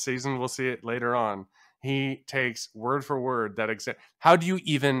in the season. We'll see it later on. he takes word for word that exact. How do you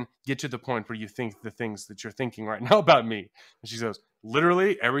even get to the point where you think the things that you're thinking right now about me? And she goes,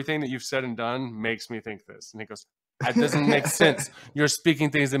 literally everything that you've said and done makes me think this. And he goes, that doesn't make sense. You're speaking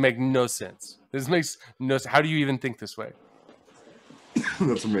things that make no sense. This makes no sense. How do you even think this way?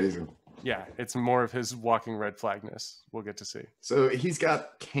 That's amazing. Yeah, it's more of his walking red flagness. We'll get to see. So he's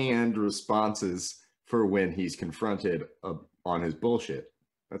got canned responses for when he's confronted on his bullshit.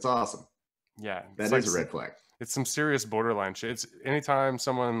 That's awesome. Yeah, that is a red flag. It's some serious borderline shit. It's anytime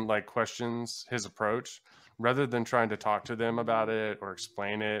someone like questions his approach, rather than trying to talk to them about it or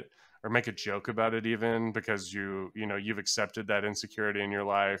explain it or make a joke about it, even because you've accepted that insecurity in your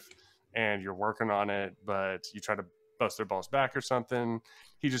life and you're working on it, but you try to bust their balls back or something,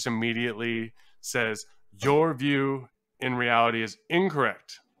 he just immediately says, your view in reality is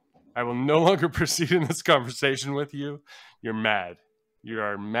incorrect. I will no longer proceed in this conversation with you. You're mad. You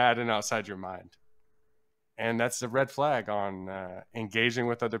are mad and outside your mind. And that's the red flag on engaging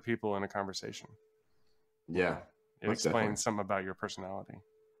with other people in a conversation. Yeah. It explains something about your personality.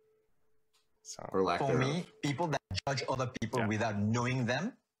 So, or lack For thereof. me, people that judge other people without knowing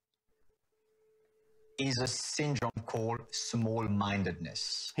them is a syndrome called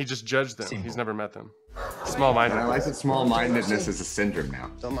small-mindedness. He just judged them. Simple. He's never met them. Small-mindedness. I like that small-mindedness is a syndrome now.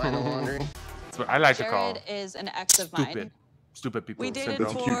 Don't mind the laundry. That's what I like to call Jared is an ex of mine. Stupid people. We dated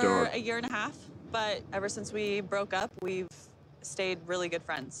That's a cute for dog. a year and a half, but ever since we broke up, we've stayed really good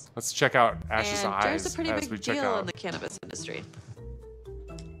friends. Let's check out Ash's And eyes Jared's a pretty as we big check deal out in the cannabis industry.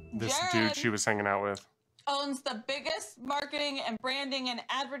 this Jared dude she was hanging out with. owns the biggest marketing and branding and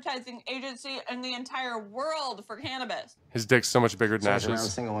advertising agency in the entire world for cannabis. His dick's so much bigger than So he's around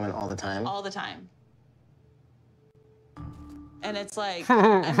Ash's. single women all the time. All the time. And it's like,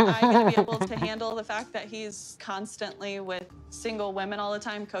 am I going to be able to handle the fact that he's constantly with single women all the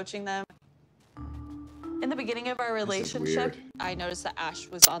time, coaching them? In the beginning of our relationship, I noticed that Ash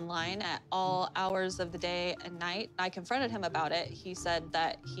was online at all hours of the day and night. I confronted him about it. He said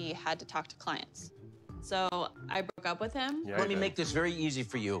that he had to talk to clients. So I broke up with him. Let me make this very easy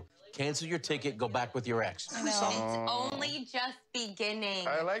for you. Cancel your ticket, go back with your ex. I know. It's only just beginning.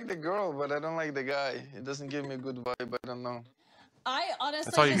 I like the girl, but I don't like the guy. It doesn't give me a good vibe. I don't know. I honestly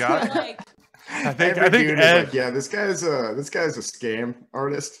That's all you just got? feel like I think Every dude is Ed. like, yeah, this guy's a scam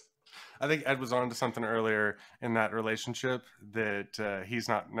artist. I think Ed was on to something earlier in that relationship that he's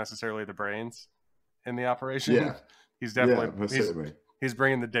not necessarily the brains in the operation. Yeah. He's Yeah, definitely most certainly. he's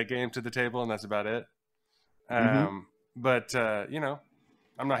bringing the dick game to the table, and that's about it. But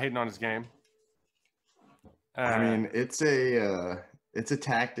I'm not hating on his game. I mean, it's a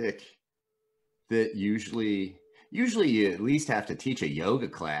tactic that usually you at least have to teach a yoga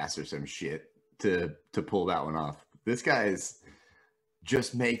class or some shit to pull that one off. This guy's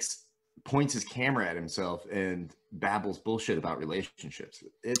just points his camera at himself and babbles bullshit about relationships.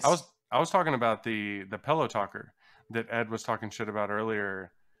 I was talking about the pillow talker that Ed was talking shit about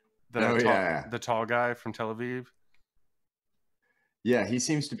earlier. The tall guy from Tel Aviv. Yeah, he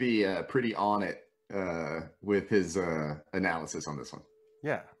seems to be pretty on it with his analysis on this one.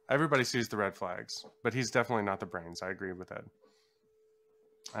 Yeah, everybody sees the red flags, but he's definitely not the brains. I agree with Ed.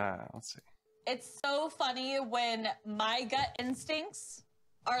 Let's see. it's so funny when my gut instincts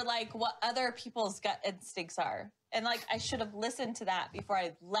are like what other people's gut instincts are. And like, I should have listened to that before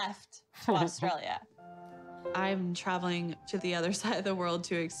I left to Australia. I'm traveling to the other side of the world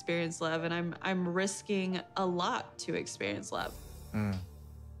to experience love, and I'm risking a lot to experience love.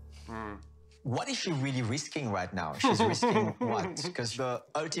 What is she really risking right now? She's risking what? Because the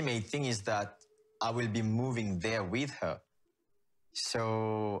ultimate thing is that I will be moving there with her.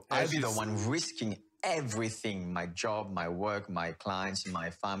 So I'll be the one risking everything, my job, my work, my clients, my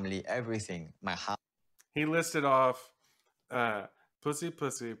family, everything, my house. He listed off pussy,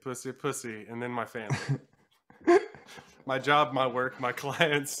 pussy, pussy, pussy, and then my family. My job, my work, my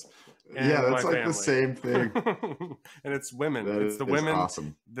clients, and yeah, that's my like family. the same thing. And it's women. It's the women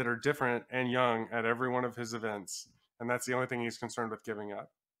that are different and young at every one of his events. And that's the only thing he's concerned with giving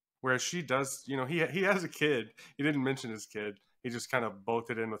up. Whereas she does, you know, he has a kid. He didn't mention his kid. He just kind of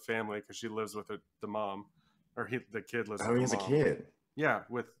bolted in with family because she lives with the mom. Or the kid lives with the mom. Oh, he has a kid. Yeah,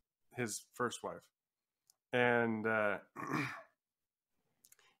 with his first wife. And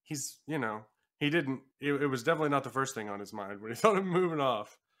he's, you know, he didn't, it was definitely not the first thing on his mind when he thought of moving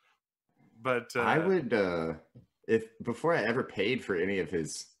off. But I would, if before I ever paid for any of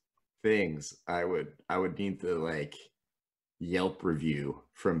his things, I would need the like Yelp review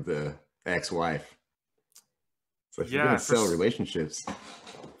from the ex-wife. So if you're gonna sell relationships,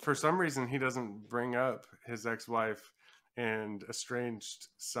 for some reason he doesn't bring up his ex-wife and estranged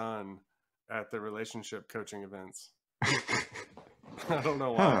son at the relationship coaching events. I don't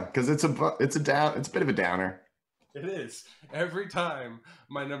know why. Because it's a bit of a downer. It is. Every time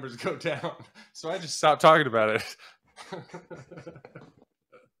my numbers go down. So I just stopped talking about it.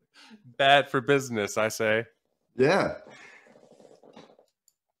 Bad for business, I say. Yeah.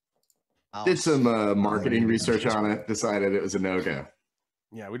 Did some marketing research on it, decided it was a no-go.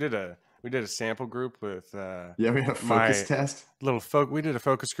 Yeah, we did a sample group with we had a focus test. We did a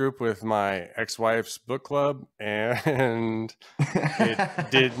focus group with my ex-wife's book club, and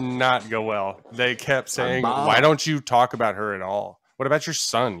it did not go well. They kept saying, "Why don't you talk about her at all? What about your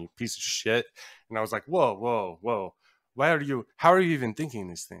son, you piece of shit?" And I was like, "Whoa. How are you even thinking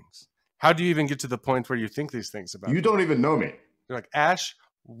these things? How do you even get to the point where you think these things about me? You don't even know me." You're like, "Ash,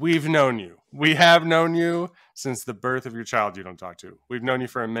 we've known you. We have known you since the birth of your child you don't talk to. We've known you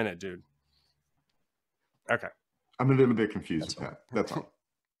for a minute, dude." Okay. I'm a little bit confused with that. That's all.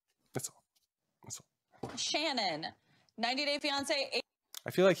 That's all. Shannon, 90 Day Fiance.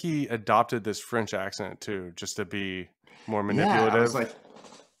 I feel like he adopted this French accent too, just to be more manipulative. Yeah, I was like,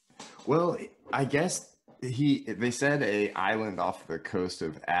 well, I guess they said a island off the coast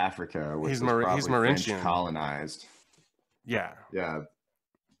of Africa, which he's was probably French Mauritian. colonized. Yeah. Yeah.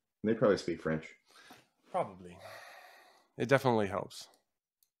 They probably speak French. Probably. It definitely helps.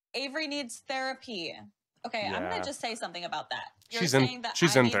 Avery needs therapy. Okay, I'm going to just say something about that. You're She's saying in- that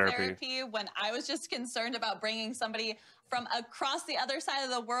she's I in need therapy. when I was just concerned about bringing somebody from across the other side of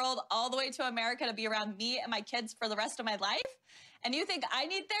the world all the way to America to be around me and my kids for the rest of my life? And you think I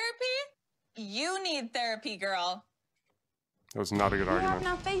need therapy? You need therapy, girl. That was not a good argument.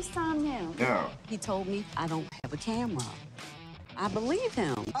 Now FaceTime him. No. He told me I don't have a camera. I believe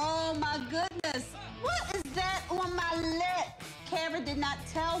him. Oh my goodness. What is that on my lip? Kara did not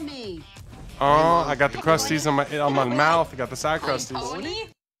tell me. Oh, I got the crusties on my mouth. I got the side crusties. Pony?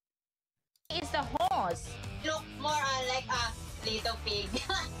 It's the horse. Look more like a little pig.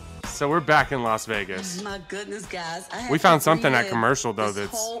 So we're back in Las Vegas. My goodness, guys. We found something at commercial though this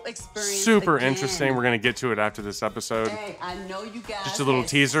that's whole experience super again. interesting. We're gonna get to it after this episode. Hey, I know you guys Just a little had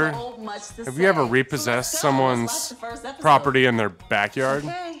teaser. so much to Have you ever say. repossessed So let's go. Let's watch someone's the first episode. property in their backyard?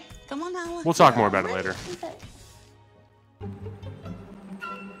 Okay, come on now. We'll talk more about it later.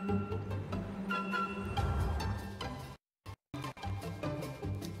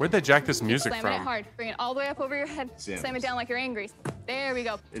 Where'd they jack this music Slam it from? hard. Bring it all the way up over your head. Sims. Slam it down like you're angry. There we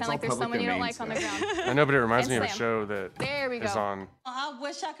go. It's Sound all like there's public someone you don't domain like on the stuff. ground. I know, but it reminds me And of a slam. show that There we is go. on. I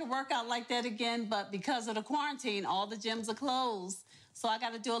wish I could work out like that again, but because of the quarantine, all the gyms are closed. So I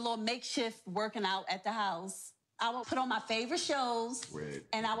got to do a little makeshift working out at the house. I would put on my favorite shows,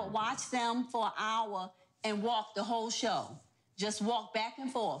 and I would watch them for an hour and walk the whole show. Just walk back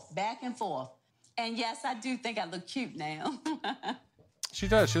and forth, back and forth. And yes, I do think I look cute now. She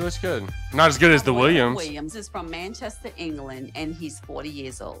does. She looks good. Not as good as the Williams. Williams is from Manchester, England, and he's 40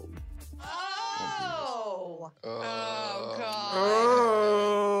 years old. Oh. Oh, God.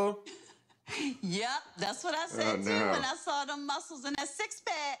 Oh. Yep, that's what I said too when I saw them muscles in that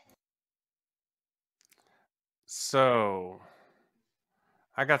six-pack. So,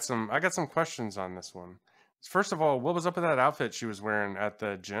 I got some questions on this one. First of all, what was up with that outfit she was wearing at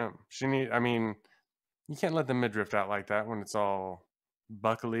the gym? I mean, you can't let the midriff out like that when it's all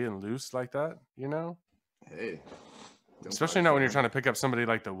buckly and loose like that, you know? Hey. Especially not when you're trying to pick up somebody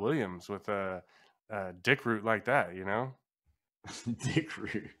like the Williams with a dick root like that, you know? Dick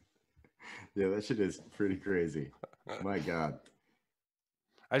root. Yeah, that shit is pretty crazy. My God.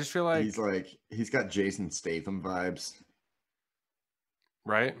 I just feel like he's got Jason Statham vibes.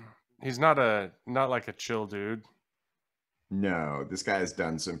 Right? He's not like a chill dude. No, this guy has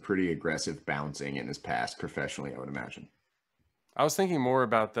done some pretty aggressive bouncing in his past professionally, I would imagine. I was thinking more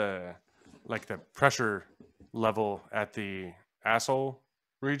about the pressure level at the asshole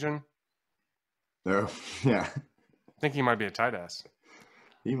region. Oh, yeah. I think he might be a tight ass.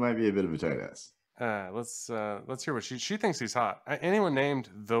 He might be a bit of a tight ass. Let's hear what she thinks he's hot. Anyone named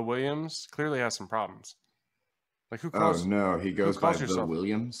the Williams clearly has some problems. Like who calls? Oh no, he goes by the yourself?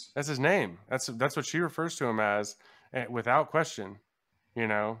 Williams. That's his name. That's what she refers to him as, without question. You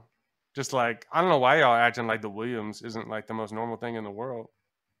know, just like I don't know why y'all acting like the Williams isn't like the most normal thing in the world.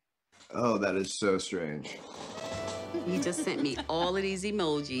 Oh, that is so strange. He just sent me all of these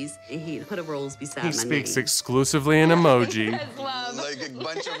emojis, and he put a rose beside my He name. speaks exclusively in emoji. Like a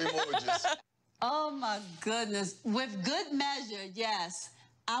bunch of emojis. Oh my goodness. With good measure, yes.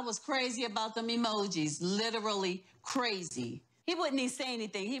 I was crazy about them emojis. Literally crazy. He wouldn't even say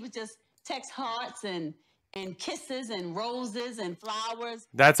anything. He would just text hearts and and kisses and roses and flowers.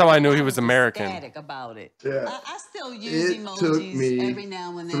 That's how I knew he was American. Ecstatic about it. Yeah. I still use It took emojis me every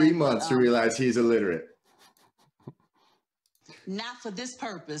now and then. 3 months to realize he's illiterate. Not for this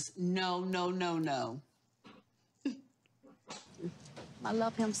purpose. No, no, no, no. I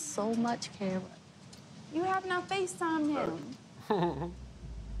love him so much, Kara. You have not FaceTimed him.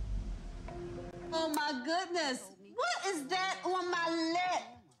 Oh my goodness. What is that on my lip?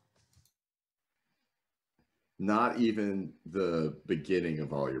 Not even the beginning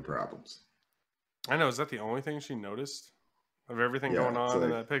of all your problems. I know. Is that the only thing she noticed of everything Yeah, going it's on in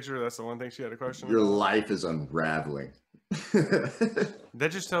like, that picture? That's the one thing she had a question your about? life is unraveling. That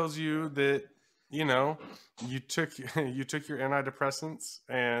just tells you that, you know, you took your antidepressants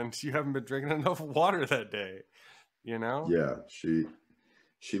and you haven't been drinking enough water that day. You know? Yeah,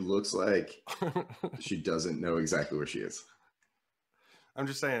 she looks like she doesn't know exactly where she is. I'm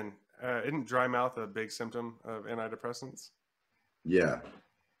just saying, isn't dry mouth a big symptom of antidepressants? Yeah.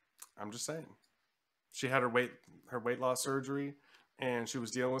 I'm just saying. She had her weight loss surgery and she was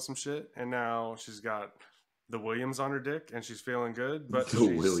dealing with some shit, and now she's got the Williams on her dick and she's feeling good, but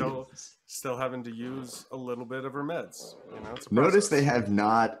she's still having to use a little bit of her meds. You know, it's a Notice process.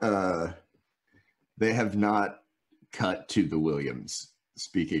 they have not cut to the Williams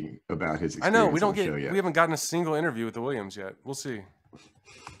speaking about his experience. I know we haven't gotten a single interview with the Williams yet. We'll see.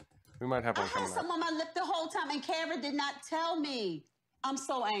 We might have one I coming had some on my lip the whole time, and Kara did not tell me. I'm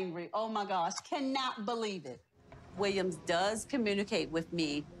so angry. Oh my gosh, cannot believe it. Williams does communicate with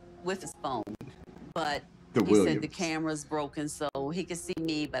me with his phone, but he said the camera's broken, so he can see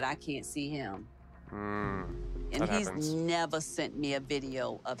me, but I can't see him. And he's never sent me a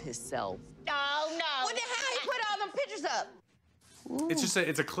video of himself. Oh, no. What the hell? He put all them pictures up. It's just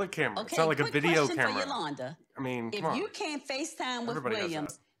it's a click camera. Okay, It's not like a quick video question camera. For Yolanda. I mean, if come on. you can't FaceTime with Everybody has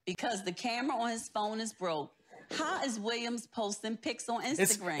Williams because the camera on his phone is broke, how is Williams posting pics on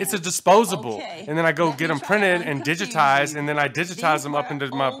Instagram? It's a disposable, Okay, and then I go let get me them try printed to and unconfuse digitized, you. and then I digitize These them up were into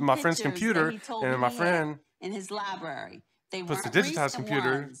old my friend's pictures computer, that he told and then me my he had friend in his library. They puts the weren't digitized recent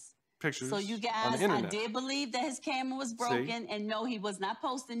computer ones. pictures So you on guys, the I internet. did believe that his camera was broken, and no, he was not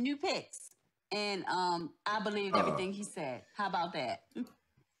posting new pics. And I believed everything he said. How about that?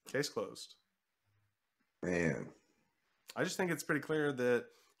 Case closed. Man. I just think it's pretty clear that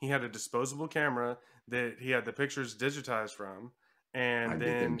he had a disposable camera that he had the pictures digitized from, and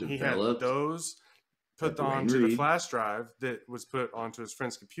then he had those put onto the flash drive that was put onto his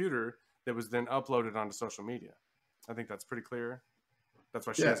friend's computer that was then uploaded onto social media. I think that's pretty clear. That's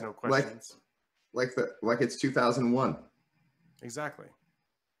why she has no questions. Like it's 2001. Exactly.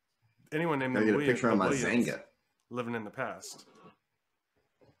 Anyone named I them get a Williams, picture on my Williams Zanga. living in the past.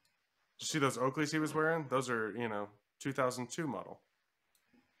 Did you see those Oakleys he was wearing? Those are, 2002 model.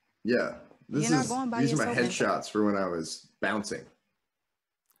 Yeah. These are my headshots for when I was bouncing.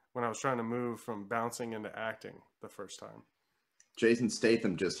 When I was trying to move from bouncing into acting the first time. Jason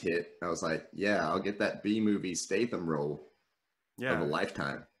Statham just hit. I was like, yeah, I'll get that B-movie Statham role of a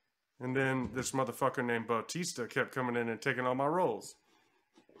lifetime. And then this motherfucker named Bautista kept coming in and taking all my roles.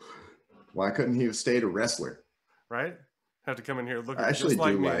 Why couldn't he have stayed a wrestler? Right? Had to come in here looking I actually just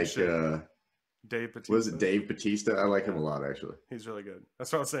like do me. Like Dave Bautista. Was it Dave Bautista? I like him a lot, actually. He's really good.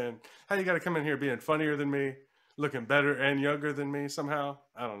 That's what I'm saying. How you got to come in here being funnier than me, looking better and younger than me somehow?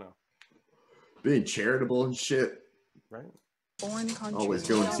 I don't know. Being charitable and shit. Right? Always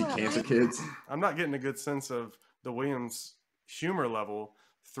going to see cancer kids. I'm not getting a good sense of the Williams humor level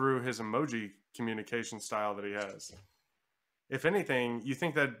through his emoji communication style that he has. If anything, you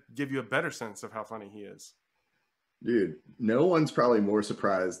think that'd give you a better sense of how funny he is. Dude, no one's probably more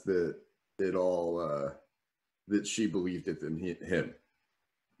surprised that that she believed it than him.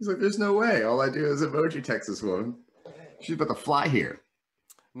 He's like, there's no way. All I do is emoji text this woman. She's about to fly here.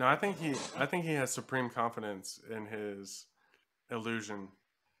 No, I think he has supreme confidence in his illusion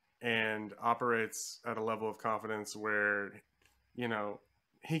and operates at a level of confidence where,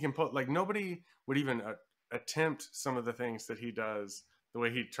 he can put, like, nobody would even attempt some of the things that he does, the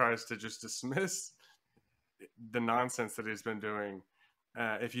way he tries to just dismiss the nonsense that he's been doing,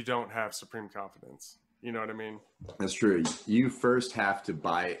 if you don't have supreme confidence. You know what I mean? That's true. You first have to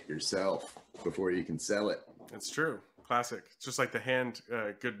buy it yourself before you can sell it. It's true. Classic. It's just like the hand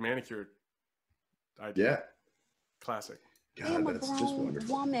good manicure idea. Yeah. Classic. God, that's just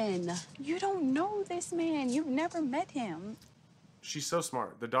wonderful. Woman, you don't know this man. You've never met him. She's so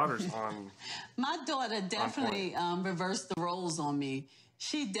smart. The daughter's on. My daughter definitely reversed the roles on me.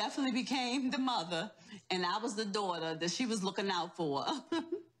 She definitely became the mother, and I was the daughter that she was looking out for.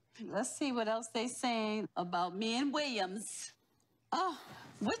 Let's see what else they saying about me and Williams. Oh,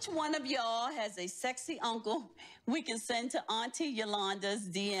 Which one of y'all has a sexy uncle we can send to Auntie Yolanda's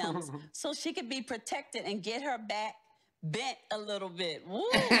DMs so she can be protected and get her back bent a little bit? Woo!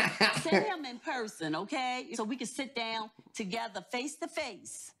 Send him in person, okay? So we can sit down together face to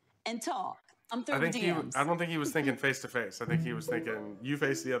face and talk. I'm through with DMs. I don't think he was thinking face to face. I think he was thinking you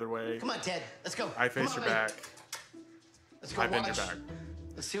face the other way. Come on, Ted. Let's go. I face your back. Let's go I bend watch. your back.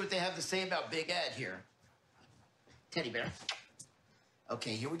 Let's see what they have to say about Big Ed here. Teddy bear.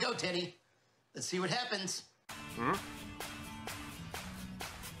 Okay, here we go, Teddy. Let's see what happens. Hmm?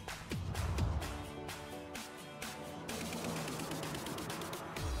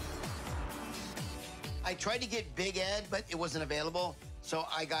 I tried to get Big Ed, but it wasn't available. So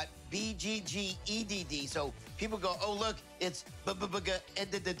I got BGGEDD. So people go, oh, look, it's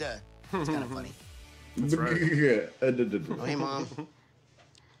b-b-b-g-ed-d-d-d. It's kind of funny. That's right. Oh, hey, Mom.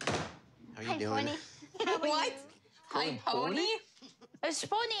 How you doing? What? Hi, Pony? A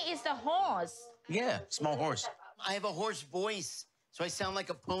pony is the horse. Yeah, small horse. I have a hoarse voice, so I sound like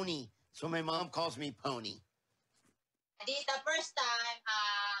a pony. So my mom calls me Pony. This is the first time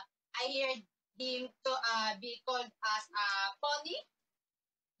I heard him to be called as Pony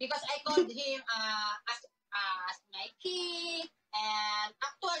because I called him as my kid, and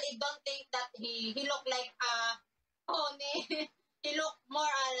actually don't think that he looked like a pony. He looked more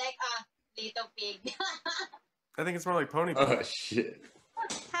like a little pig. I think it's more like pony. Oh shit!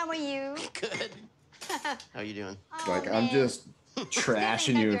 How are you? Good. How you doing? Like I'm just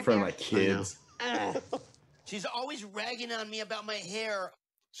trashing you in front of my kids. She's always ragging on me about my hair.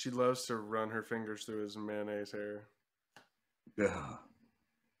 She loves to run her fingers through his mayonnaise hair. Ugh.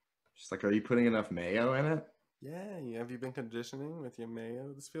 She's like, are you putting enough mayo in it? Yeah, have you been conditioning with your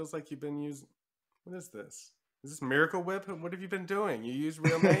mayo? This feels like you've been using... What is this? Is this Miracle Whip? What have you been doing? You use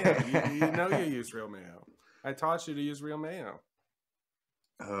real mayo. you know you use real mayo. I taught you to use real mayo.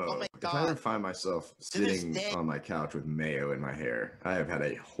 Oh, my if God. I ever find myself sitting on my couch with mayo in my hair, I have had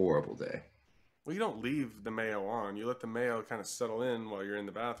a horrible day. Well, you don't leave the mayo on. You let the mayo kind of settle in while you're in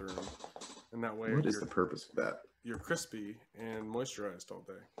the bathroom. And that way... What is the purpose of that? You're crispy and moisturized all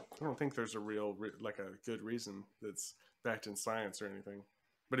day. I don't think there's a real, like a good reason that's backed in science or anything.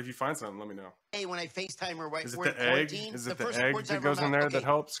 But if you find something, let me know. Hey, when I FaceTime her, right? Is it we're the in egg? quarantine, Is it the first egg words out that of her goes in mouth, there okay, that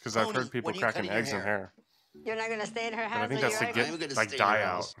helps? Because I've Pony, heard people when are you cracking cutting your eggs in hair. You're not gonna stay at her But house. I think that's to I'm get gonna like stay at dye your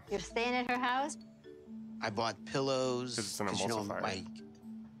out. house. You're staying at her house. I bought pillows. 'Cause it's an 'cause, you know, emulsifier.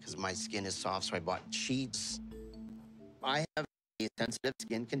 because my skin is soft, so I bought sheets. I have a sensitive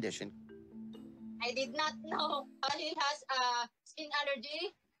skin condition. I did not know he has a skin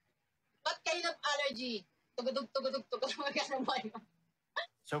allergy. What kind of allergy? Tugudug.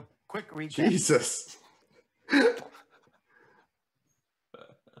 So, quick recap. Jesus.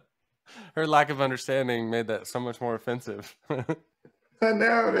 Her lack of understanding made that so much more offensive. I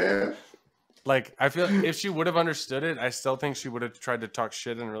know, man. Like, I feel if she would have understood it, I still think she would have tried to talk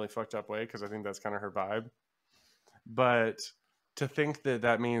shit in a really fucked up way because I think that's kind of her vibe. But to think that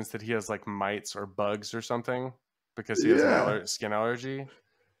that means that he has like mites or bugs or something because he has an skin allergy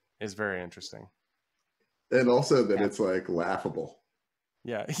is very interesting. And also that it's like laughable.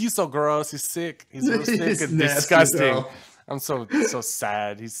 Yeah, he's so gross. He's sick. He's real sick He's and nasty, disgusting. though. I'm so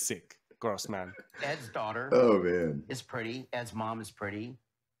sad. He's sick. Gross, man. Ed's daughter Oh, man. is pretty. Ed's mom is pretty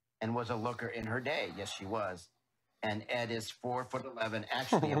and was a looker in her day. Yes, she was. And Ed is 4'11".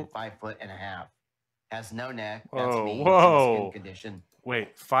 Actually, I'm 5'1.5". Has no neck. That's me. Whoa. Skin condition.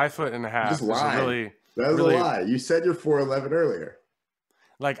 Wait, 5'1.5". Just is lied. really, That was really, a lie. You said you're 4'11" earlier.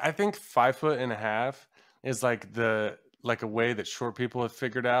 Like, I think 5'1.5" is like a way that short people have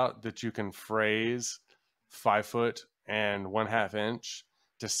figured out that you can phrase 5 foot and 1/2 inch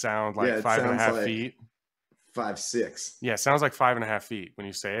to sound like 5.5 feet. 5'6". Yeah, it sounds like 5.5 feet when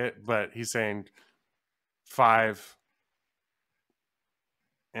you say it, but he's saying 5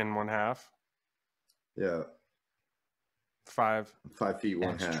 and 1/2. Yeah. 5 feet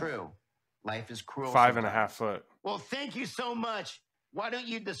 1/2. That's true. Life is cruel. 5.5 foot. Well, thank you so much. Why don't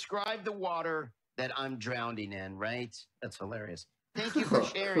you describe the water that I'm drowning in, right? That's hilarious. Thank you for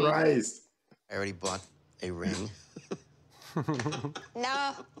sharing. Christ. I already bought a ring.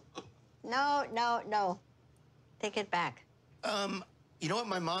 No. Take it back. You know what?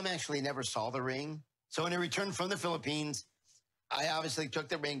 My mom actually never saw the ring. So when I returned from the Philippines, I obviously took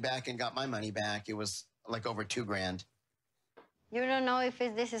the ring back and got my money back. It was like over $2,000. You don't know if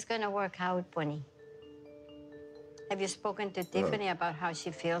this is gonna work out, Pony. Have you spoken to Tiffany about how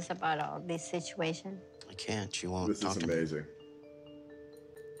she feels about all this situation? I can't. She won't This talk is to me. amazing.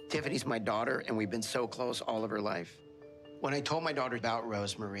 Tiffany's my daughter, and we've been so close all of her life. When I told my daughter about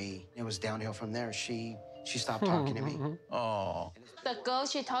Rosemary, it was downhill from there. She She stopped talking to me. Oh. The girl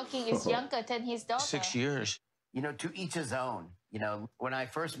she's talking is younger than his daughter. 6 years. You know, to each his own. You know, when I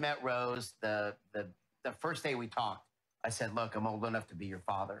first met Rose, the first day we talked, I said, look, I'm old enough to be your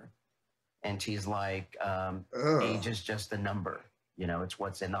father. And she's like, age is just a number. You know, it's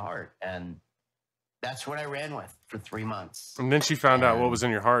what's in the heart. And that's what I ran with for 3 months. And then she found out what was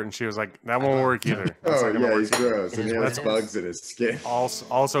in your heart, and she was like, that won't work either. That's not gonna work he's either. gross. And he has bugs in his skin. Also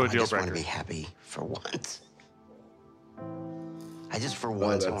a deal I just want breaker. to be happy for once. I just, for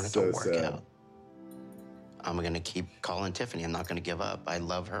once, I want it to work out. I'm going to keep calling Tiffany. I'm not going to give up. I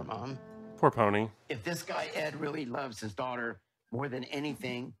love her, Mom. Poor pony. If this guy, Ed, really loves his daughter more than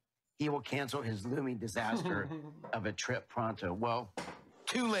anything, he will cancel his looming disaster of a trip pronto. Well,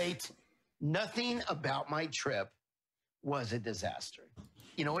 too late. Nothing about my trip was a disaster.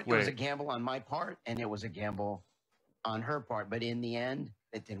 You know what? It was a gamble on my part, and it was a gamble on her part. But in the end,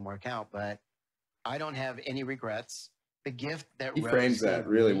 it didn't work out. But I don't have any regrets. The gift that He Rose frames that gave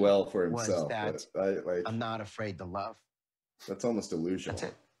really me well for was himself. that But I'm not afraid to love. That's almost delusional.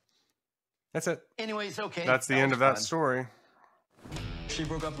 That's it. Anyways, okay. That's the end of that story. She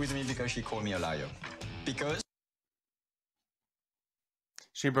broke up with me because she called me a liar. Because?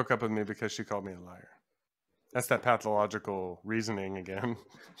 She broke up with me because she called me a liar. That's that pathological reasoning again.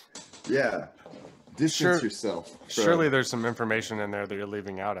 Yeah. Distance yourself. Surely there's some information in there that you're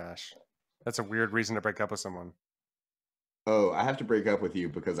leaving out, Ash. That's a weird reason to break up with someone. Oh, I have to break up with you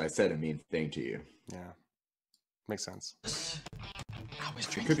because I said a mean thing to you. Yeah. Makes sense.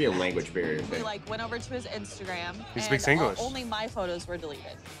 It could be a language barrier We thing. like went over to his Instagram. He speaks and English. Only my photos were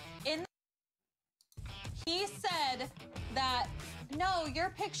deleted. He said that, no,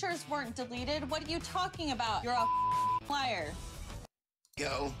 your pictures weren't deleted. What are you talking about? You're a liar.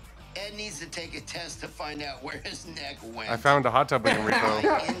 Go. Ed needs to take a test to find out where his neck went. I found a hot tub we can refill.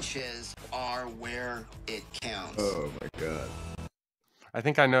 9 inches are where it counts. Oh my god. I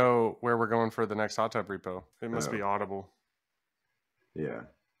think I know where we're going for the next hot tub repo. It must be Audible. Yeah.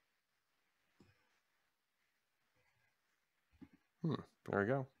 There we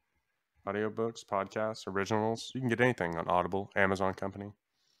go. Audiobooks, podcasts, originals. You can get anything on Audible, Amazon Company.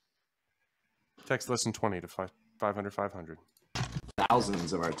 Text listen 20 to 500 500.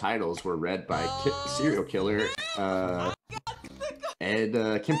 Thousands of our titles were read by serial killer Ed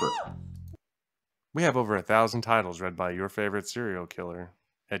Kemper. We have over 1,000 titles read by your favorite serial killer,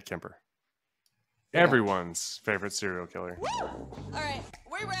 Ed Kemper. Yeah. Everyone's favorite serial killer. All right,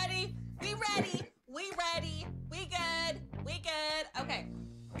 we ready. We ready. We ready. We good. We good. Okay,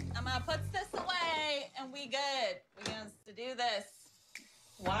 I'm gonna put this away, and we good. We gonna do this.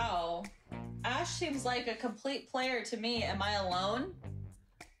 Wow, Ash seems like a complete player to me. Am I alone?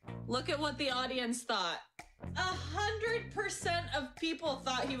 Look at what the audience thought. 100% of people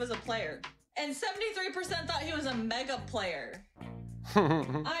thought he was a player, and 73% thought he was a mega player.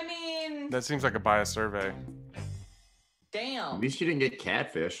 I mean, That seems like a biased survey. Damn. At least you didn't get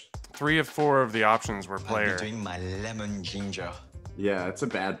catfish. 3 of 4 of the options were player. I'll be doing my lemon ginger. Yeah, it's a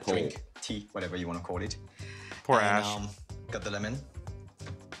bad poll. Drink, tea, whatever you want to call it. Poor And, Ash. Got the lemon,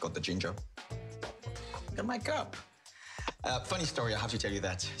 got the ginger, got my cup. Funny story, I have to tell you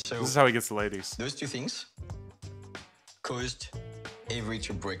that. So This is how he gets the ladies. those two things caused Avery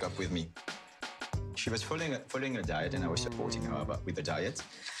to break up with me. She was following a diet, and I was supporting her with the diet.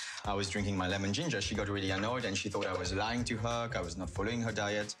 I was drinking my lemon ginger. She got really annoyed, and she thought I was lying to her, I was not following her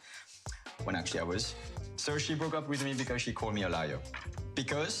diet, when actually I was. So she broke up with me because she called me a liar.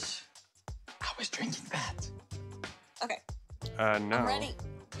 Because I was drinking that. Okay. No. I'm ready.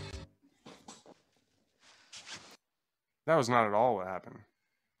 That was not at all what happened.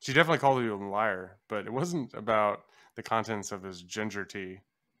 She definitely called you a liar, but it wasn't about the contents of his ginger tea.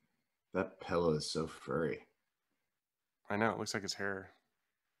 That pillow is so furry. I know, it looks like his hair.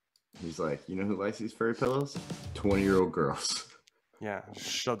 He's like, you know who likes these furry pillows? 20-year-old girls. Yeah,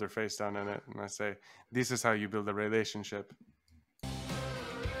 shove their face down in it, and I say, this is how you build a relationship.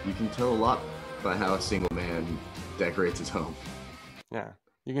 You can tell a lot by how a single man decorates his home. Yeah,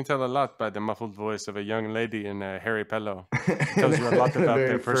 you can tell a lot by the muffled voice of a young lady in a hairy pillow. It tells you a lot about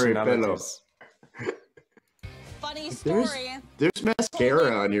their personalities. Funny story. There's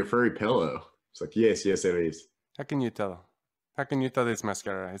mascara on your furry pillow. It's like, yes, yes, it is. How can you tell? How can you tell it's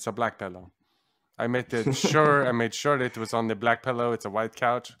mascara? It's a black pillow. I made sure it was on the black pillow. It's a white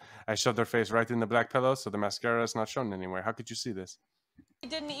couch. I shoved her face right in the black pillow, so the mascara is not shown anywhere. How could you see this? I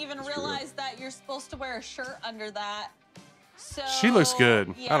didn't even realize that you're supposed to wear a shirt under that. So She looks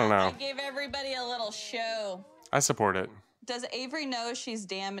good. Yeah, I don't know. I gave everybody a little show. I support it. Does Avery know she's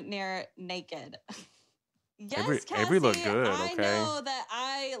damn near naked? Yes, Cassie, Avery looked good, I okay? know that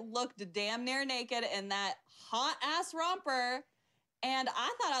I looked damn near naked in that hot ass romper, and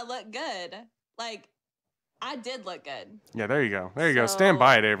I thought I looked good. Like, I did look good. Yeah, there you go. There you go. Stand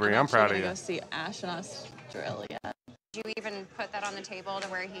by it, Avery. I'm proud of you. Go see Ash in Australia. Did you even put that on the table to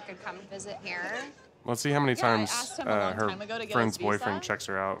where he could come visit here? Let's see how many times asked him a long her time ago to get friend's his visa. boyfriend checks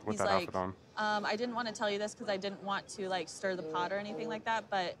her out with He's that like, outfit on. I didn't want to tell you this because I didn't want to like stir the pot or anything like that,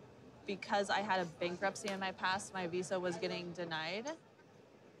 but because I had a bankruptcy in my past, my visa was getting denied.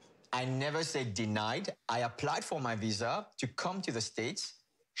 I never said denied. I applied for my visa to come to the States.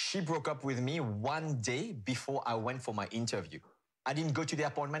 She broke up with me one day before I went for my interview. I didn't go to the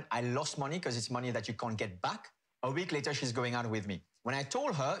appointment. I lost money because it's money that you can't get back. A week later, she's going out with me. When I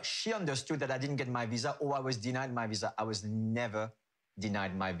told her, she understood that I didn't get my visa or I was denied my visa. I was never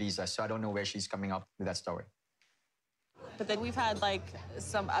denied my visa. So I don't know where she's coming up with that story. But then we've had like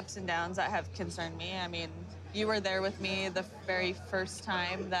some ups and downs that have concerned me. I mean, you were there with me the very first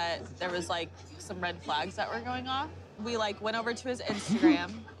time that there was like some red flags that were going off. We like went over to his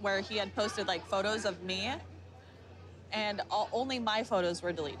Instagram where he had posted like photos of me and only my photos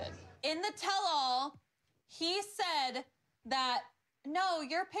were deleted. In the tell-all, he said that, no,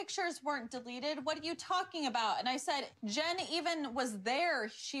 your pictures weren't deleted. What are you talking about? And I said, Jen even was there.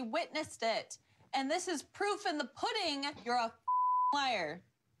 She witnessed it. And this is proof in the pudding. You're a liar.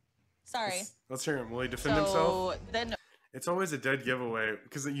 Sorry. Let's hear him. Will he defend himself? Then it's always a dead giveaway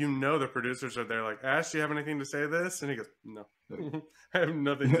because you know the producers are there like, Ash, do you have anything to say to this? And he goes, no. I have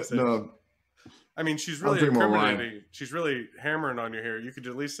nothing to say. No. I mean, she's really incriminating. She's really hammering on you here. You could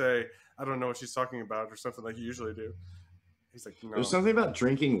at least say, I don't know what she's talking about or something like you usually do. He's like, no. There's something about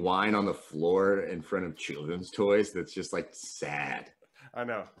drinking wine on the floor in front of children's toys that's just like sad. I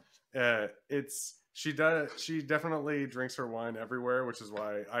know. She definitely drinks her wine everywhere, which is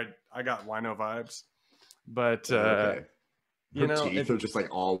why I got wino vibes. But okay. You Her know, teeth are just like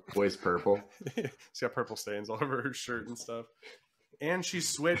always purple. She's got purple stains all over her shirt and stuff. And she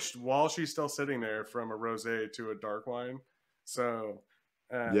switched while she's still sitting there from a rosé to a dark wine. So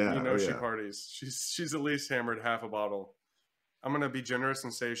she parties. She's at least hammered half a bottle. I'm gonna be generous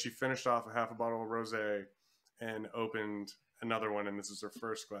and say she finished off a half a bottle of rosé and opened another one, and this is her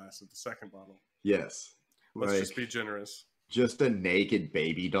first glass of the second bottle. Yes. Let's just be generous. Just a naked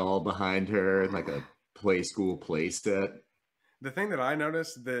baby doll behind her, like a play school play set. The thing that I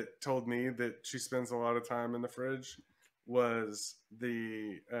noticed that told me that she spends a lot of time in the fridge was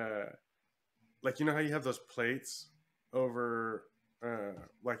the, like, you know how you have those plates over,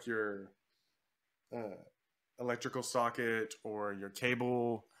 like your electrical socket or your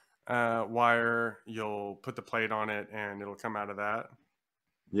cable wire, you'll put the plate on it and it'll come out of that.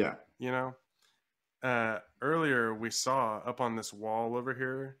 Yeah. You know? Earlier we saw up on this wall over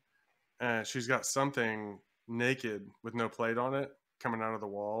here, she's got something naked with no plate on it coming out of the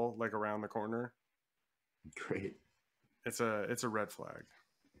wall, like around the corner. Great. It's a red flag.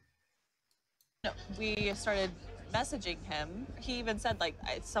 we started messaging him. He even said, like,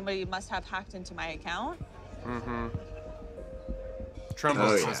 somebody must have hacked into my account. Mm-hmm. Trump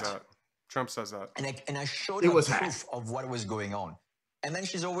says that. Trump says that. And I showed her proof of what was going on. And then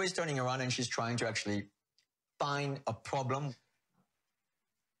she's always turning around and she's trying to actually find a problem.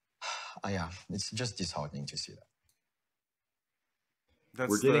 Yeah, it's just disheartening to see that.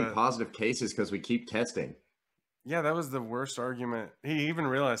 We're getting positive cases because we keep testing. Yeah, that was the worst argument. He even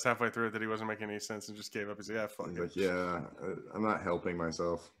realized halfway through it that he wasn't making any sense and just gave up. He's like, yeah, fuck it. Like, yeah, I'm not helping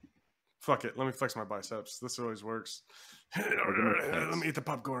myself. Fuck it. Let me flex my biceps. This always works. Let me eat the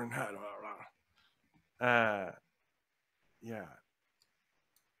popcorn. Yeah.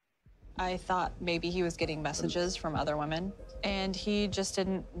 I thought maybe he was getting messages from other women, and he just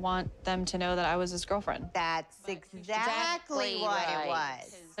didn't want them to know that I was his girlfriend. That's exactly what it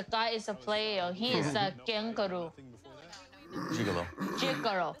was. The guy is a player. He is a kangaroo. Gigolo.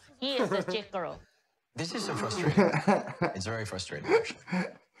 Gigolo. He is a gigolo. This is so frustrating. It's very frustrating, actually.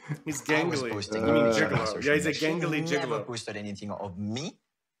 He's gangly. You mean gigolo? Yeah, he's a gangly she gigolo. never posted anything of me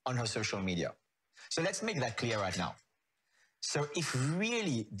on her social media. So let's make that clear right now. So if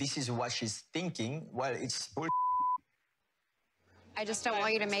really this is what she's thinking, well, it's bull. I just don't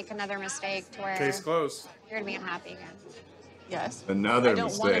want you to make another mistake to where Case closed. you're gonna be unhappy again. Yes. Another I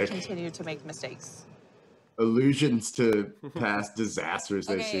don't want to mistake. continue to make mistakes. Allusions to past disasters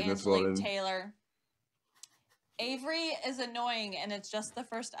they've Okay, seen this Angelique woman. Taylor. Avery is annoying, and it's just the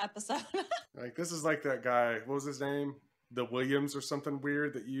first episode. Like, this is like that guy. What was his name? The Williams or something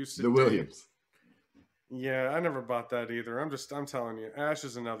weird that you used to The date. Williams. Yeah, I never bought that either. I'm telling you, Ash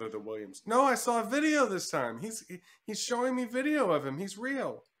is another the Williams. No, I saw a video this time. He's showing me video of him. He's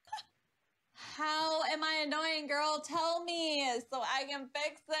real. How am I annoying, girl? Tell me so I can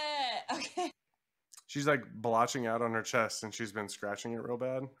fix it. Okay. She's like blotching out on her chest and she's been scratching it real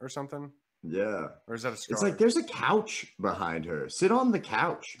bad or something. Yeah. Or is that a scar? It's like there's a couch behind her. Sit on the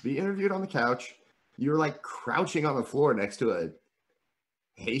couch. Be interviewed on the couch. You're like crouching on the floor next to a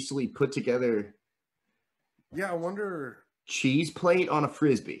hastily put together I wonder cheese plate on a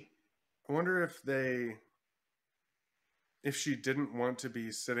Frisbee. I wonder if she didn't want to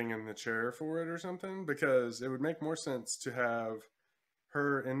be sitting in the chair for it or something, because it would make more sense to have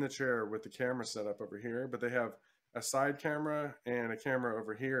her in the chair with the camera set up over here, but they have a side camera and a camera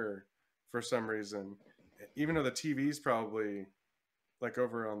over here for some reason, even though the TV's probably like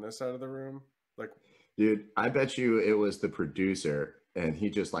over on this side of the room. Like, dude, I bet you it was the producer and he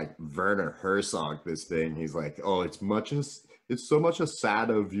just like Werner Herzog this thing. He's like, oh, it's so much a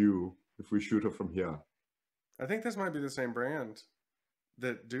sadder view if we shoot it from here. I think this might be the same brand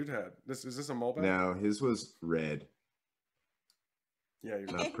that dude had. Is this a mole bag? No, his was red. Yeah,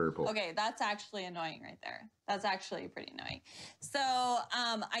 you're not purple. Okay, that's actually annoying right there. That's actually pretty annoying. So,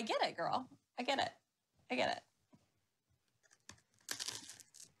 I get it, girl. I get it.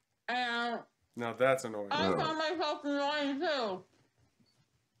 No, that's annoying. I found myself annoying too.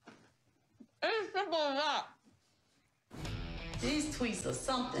 It's simple as that. These tweets are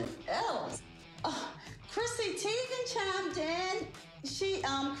something else. Oh, Chrissy Teigen chimed in. She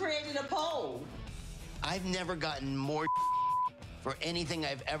created a poll. I've never gotten more for anything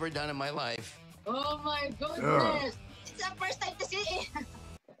I've ever done in my life. Oh my goodness! It's the first time to see it.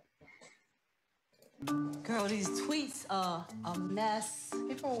 Girl, these tweets are a mess.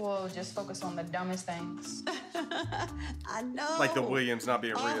 People will just focus on the dumbest things. I know. Like the Williams not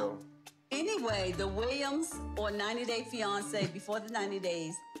being real. Anyway, the Williams or 90 Day Fiance before the 90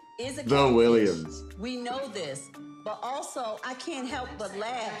 days is a The catfish. Williams. We know this, but also I can't help but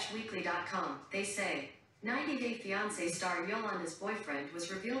laugh. Weekly.com. They say 90 Day Fiance star Yolanda's boyfriend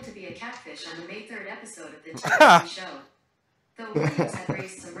was revealed to be a catfish on the May 3rd episode of the TGraham show. Though Williams had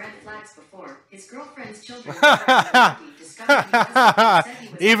raised some red flags before, his girlfriend's children discovered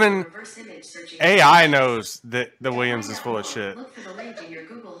he was Even AI knows that the Williams is full of shit. Look for the link in your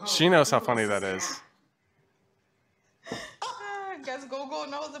Google Home. She knows how funny that is. Guess Google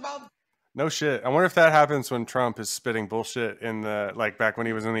knows about. No shit. I wonder if that happens when Trump is spitting bullshit in the, like back when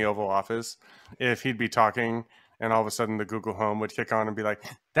he was in the Oval Office, if he'd be talking and all of a sudden the Google Home would kick on and be like,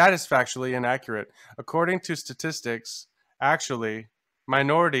 that is factually inaccurate. According to statistics, actually,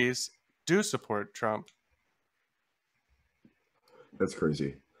 minorities do support Trump. That's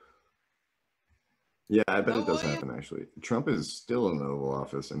crazy. Yeah, I bet it does happen, actually. Trump is still in the Oval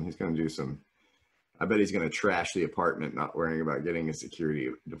Office, and he's going to do some... I bet he's going to trash the apartment, not worrying about getting a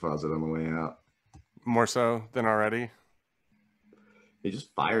security deposit on the way out. More so than already? He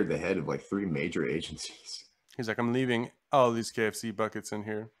just fired the head of like 3 major agencies. He's like, I'm leaving all these KFC buckets in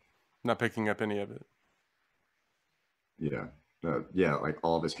here. I'm not picking up any of it. Yeah. Yeah, like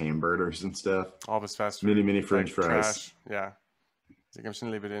all of his hamburgers and stuff. All of his fast food. Mini French like fries. Trash. Yeah. He's like, I'm just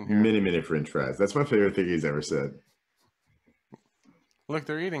going to leave it in here. Mini French fries. That's my favorite thing he's ever said. Look,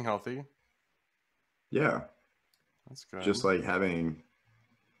 they're eating healthy. Yeah. That's good. Just like having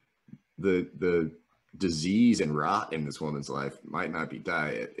the disease and rot in this woman's life might not be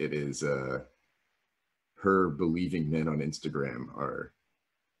diet. It is her believing men on Instagram are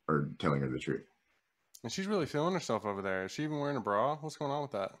telling her the truth. And she's really feeling herself over there. Is she even wearing a bra? What's going on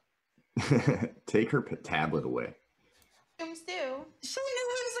with that? Take her tablet away. Still, she knew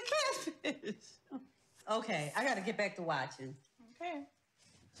he was a catfish. Okay, I got to get back to watching. Okay.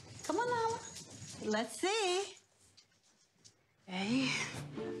 Come on now. Let's see. Hey.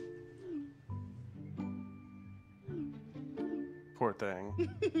 Poor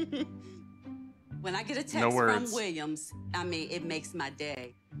thing. When I get a text No from words. Williams, I mean, it makes my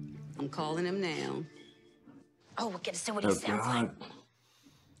day. I'm calling him now. Oh, we're gonna see what he sounds like.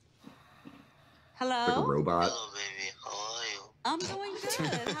 Hello? Like a robot. Hello, baby. How are you? I'm doing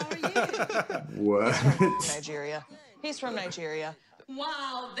good. How are you? What? Nigeria. He's from Nigeria.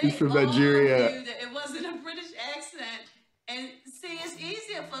 Wow, He's from Nigeria. knew that it wasn't a British accent. And see, it's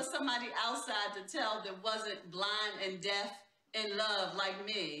easier for somebody outside to tell that wasn't blind and deaf in love like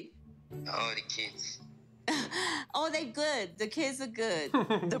me. How are the kids? Oh, they good. The kids are good.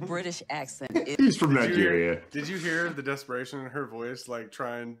 The British accent is... He's from Nigeria. Did you hear the desperation in her voice, like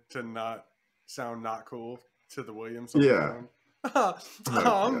trying to not sound not cool to the Williams? Yeah. Oh,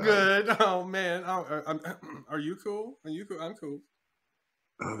 I'm God. good. Oh man, are you cool? Are you cool? I'm cool.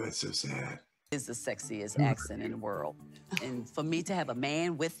 Oh, that's so sad. is the sexiest accent in the world. And for me to have a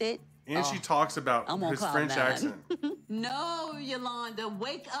man with it. And she talks about his French accent. No, Yolanda,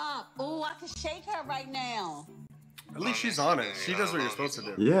 wake up. Oh, I can shake her right now. At least she's on it. She does what you're supposed to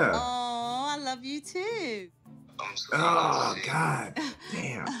do. Yeah. Oh, I love you too. Oh, God.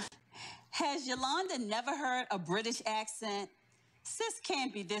 Damn. Has Yolanda never heard a British accent? Sis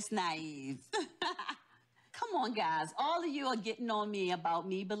can't be this naive. Come on, guys. All of you are getting on me about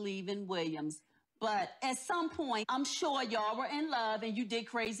me believing Williams. But at some point, I'm sure y'all were in love and you did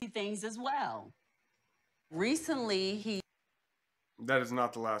crazy things as well. Recently, That is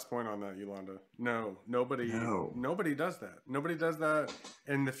not the last point on that, Yolanda. No, nobody does that. Nobody does that.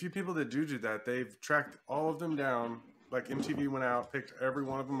 And the few people that do that, they've tracked all of them down. Like MTV went out, picked every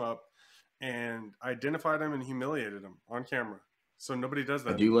one of them up, and identified them and humiliated them on camera. So nobody does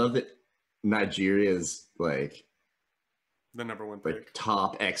that. I do love that Nigeria is like the number one thing. Like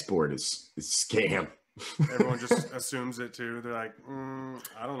top export is scam. Everyone just assumes it too. They're like,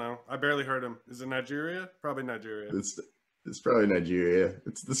 I don't know. I barely heard him. Is it Nigeria? Probably Nigeria. It's probably Nigeria.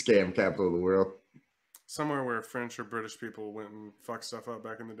 It's the scam capital of the world. Somewhere where French or British people went and fucked stuff up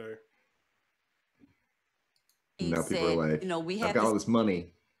back in the day. Now people are like, I've got all this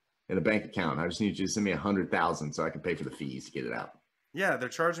money in a bank account. I just need you to send me 100,000 so I can pay for the fees to get it out. Yeah, they're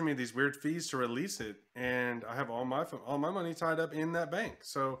charging me these weird fees to release it, and I have all my money tied up in that bank.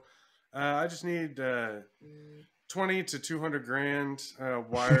 So I just need 20 to 200 grand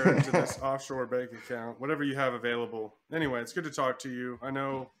wired into this offshore bank account, whatever you have available. Anyway, it's good to talk to you. I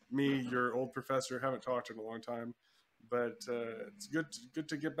know me, your old professor, haven't talked in a long time, but it's good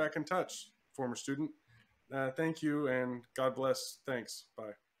to get back in touch, former student. Thank you, and God bless. Thanks.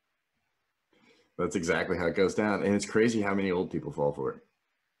 Bye. That's exactly how it goes down. And it's crazy how many old people fall for it.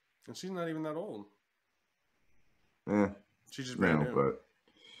 And she's not even that old. She's just brand new. But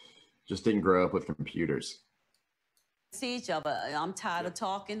just didn't grow up with computers. See each other. I'm tired of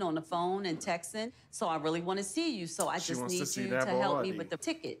talking on the phone and texting, so I really want to see you. So I just need you to help me with the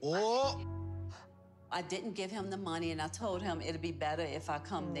ticket. Oh. I didn't give him the money, and I told him it'd be better if I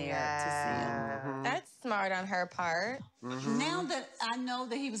come there to see him. That's smart on her part. Now that I know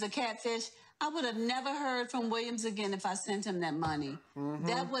that he was a catfish, I would have never heard from Williams again if I sent him that money.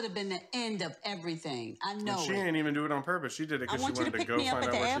 That would have been the end of everything. I know. And she ain't even do it on purpose. She did it because she wanted to go find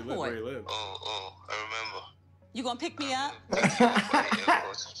out where he lived. Oh, I remember. You gonna pick me up?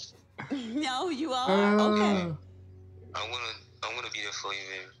 No, you are? Okay. I'm gonna be there for you,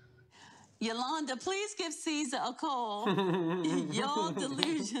 baby. Yolanda, please give Caesar a call. Your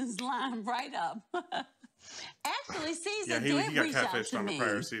delusions line right up. Actually, Caesar did reach out to me.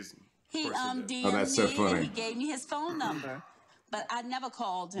 Prior season. He DM'd that's so funny. me. He gave me his phone number, but I never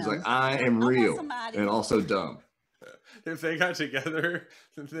called him. He's like, I am real and also dumb. If they got together,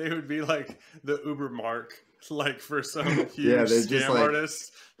 they would be like the Uber Mark, like for some huge scam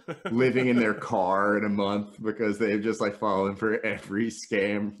artist. Living in their car in a month because they've just like fallen for every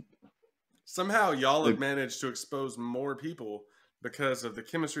scam. Somehow y'all have managed to expose more people because of the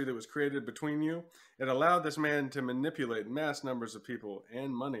chemistry that was created between you. It allowed this man to manipulate mass numbers of people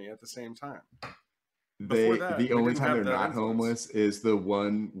and money at the same time. The only time they're not homeless is the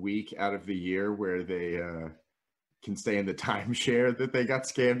 1 week out of the year where they can stay in the timeshare that they got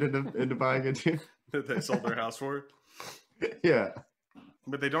scammed into buying into. That they sold their house for. Yeah.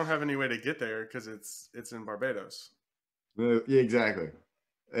 But they don't have any way to get there because it's in Barbados. Yeah, exactly.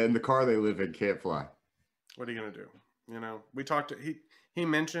 And the car they live in can't fly. What are you going to do? You know, we talked to, he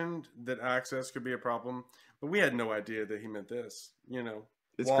mentioned that access could be a problem, but we had no idea that he meant this, you know.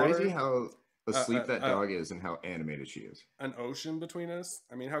 It's crazy how asleep that dog is and how animated she is. An ocean between us?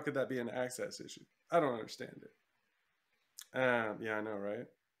 I mean, how could that be an access issue? I don't understand it. Yeah, I know, right?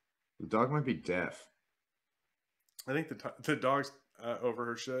 The dog might be deaf. I think the dog's over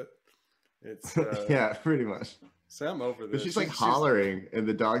her shit. It's yeah, pretty much. So I'm over this. But she's like hollering, and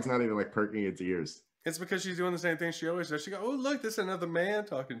the dog's not even like perking its ears. It's because she's doing the same thing she always does. She goes, "Oh, look, this is another man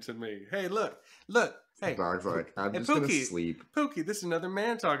talking to me. Hey, look. Hey." The dog's like, I'm just going to sleep. Pookie, this is another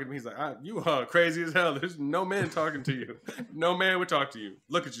man talking to me. He's like, you are crazy as hell. There's no man talking to you. No man would talk to you.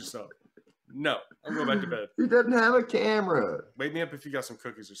 Look at yourself. No, I'm going back to bed. He doesn't have a camera. Wake me up if you got some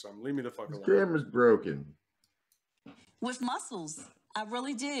cookies or something. Leave me the fuck alone. His camera's broken. With muscles. I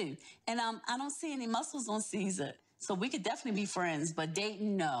really do. And I don't see any muscles on Caesar. So we could definitely be friends, but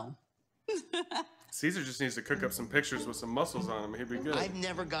dating, no. Caesar just needs to cook up some pictures with some muscles on him. He'd be good. I've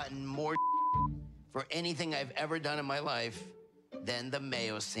never gotten more for anything I've ever done in my life than the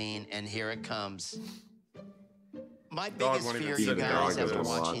Mayo scene, and here it comes. My biggest fear, you guys, after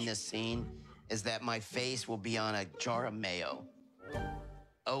watching this scene, is that my face will be on a jar of mayo.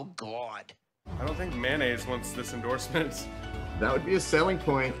 Oh, God. I don't think mayonnaise wants this endorsement. That would be a selling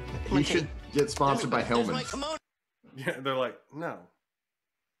point. He should get sponsored by Hellman's. Yeah, they're like, no.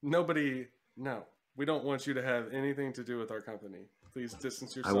 Nobody, no. We don't want you to have anything to do with our company. Please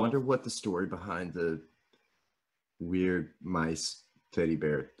distance yourself. I wonder what the story behind the weird mice teddy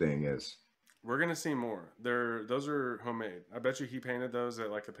bear thing is. We're gonna see more. Those are homemade. I bet you he painted those at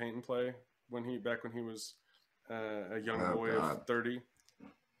like a paint and play back when he was a young boy of 30.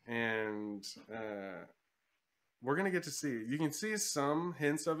 And we're gonna get to see. You can see some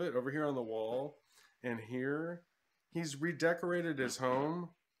hints of it over here on the wall, and here he's redecorated his home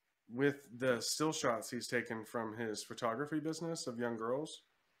with the still shots he's taken from his photography business of young girls,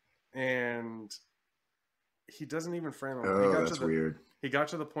 and he doesn't even frame them. Oh, that's weird. He got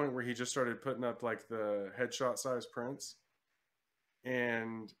to the point where he just started putting up like the headshot size prints,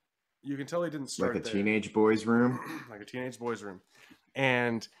 and you can tell he didn't start like a there. teenage boy's room. Like a teenage boy's room,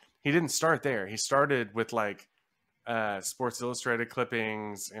 and he didn't start there. He started with like Sports Illustrated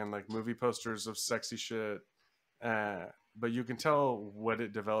clippings and like movie posters of sexy shit. But you can tell what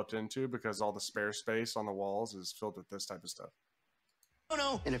it developed into because all the spare space on the walls is filled with this type of stuff. Oh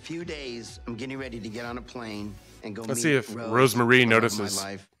no! In a few days, I'm getting ready to get on a plane and go. Let's meet see if Rose, Rosemarie the love of my notices.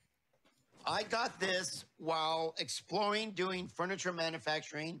 life. I got this while exploring doing furniture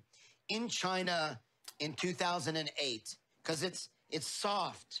manufacturing in China in 2008 because it's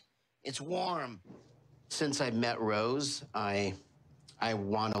soft, it's warm. Since I met Rose, I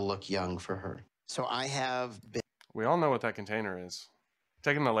want to look young for her. So I have been. We all know what that container is.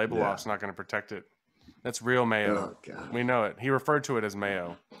 Taking the label off is not going to protect it. That's real mayo. Oh, God. We know it. He referred to it as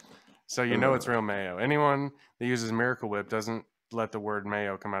mayo. So you know it's real mayo. Anyone that uses Miracle Whip doesn't let the word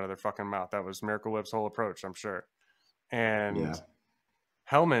mayo come out of their fucking mouth. That was Miracle Whip's whole approach, I'm sure. And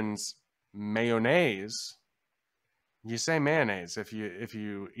Hellman's mayonnaise, you say mayonnaise. If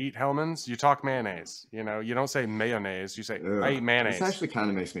you eat Hellman's, you talk mayonnaise. You know, you don't say mayonnaise. You say, I eat mayonnaise. This actually kind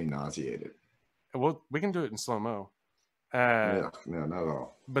of makes me nauseated. Well, we can do it in slow-mo. No, not at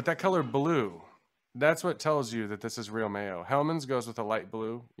all. But that color blue, that's what tells you that this is real mayo. Hellman's goes with a light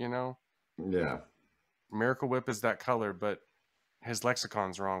blue, you know? Yeah. Miracle Whip is that color, but his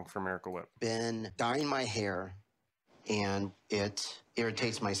lexicon's wrong for Miracle Whip. Been dyeing my hair, and it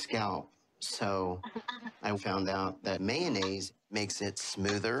irritates my scalp. So I found out that mayonnaise makes it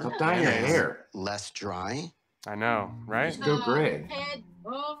smoother. Stop dyeing your hair. Less dry. I know, right? Just go gray.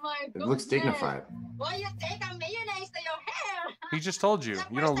 Oh my It looks dignified. Why you take a mayonnaise to your hair? He just told you.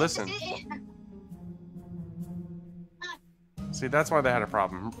 You don't listen. See, that's why they had a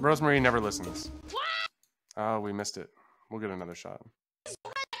problem. Rosemarie never listens. Oh, we missed it. We'll get another shot.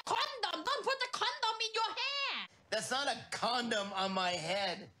 Condom! Don't put the condom in your hair! That's not a condom on my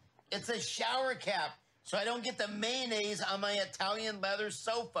head. It's a shower cap, so I don't get the mayonnaise on my Italian leather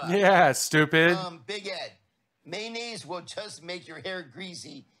sofa. Yeah, stupid. Big Ed, mayonnaise will just make your hair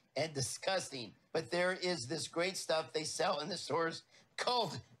greasy and disgusting. But there is this great stuff they sell in the stores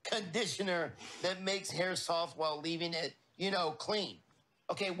called conditioner that makes hair soft while leaving it, you know, clean.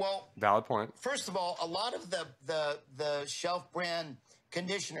 Okay, well, valid point. First of all, a lot of the shelf brand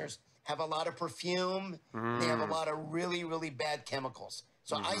conditioners have a lot of perfume. They have a lot of really, really bad chemicals.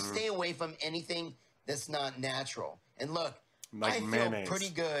 So I stay away from anything that's not natural. And look, like I feel mayonnaise. pretty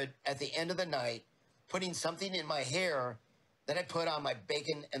good at the end of the night putting something in my hair that I put on my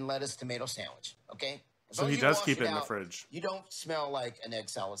bacon and lettuce tomato sandwich. Okay? As So long he as you does wash keep it in the out, fridge. You don't smell like an egg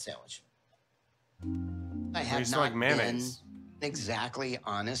salad sandwich. I Well, you have smell not like mayonnaise. been exactly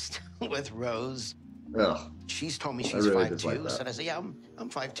honest with Rose. Ugh. She's told me I she's really 5'2". dislike that. So I said, yeah, I'm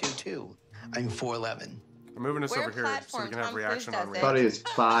 5'2" too. I'm 4'11". I'm moving this We're over here so we platform. can have Tom reaction Cruise on does I thought he was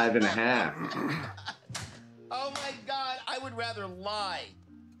reaction. 5.5. Oh my God, I would rather lie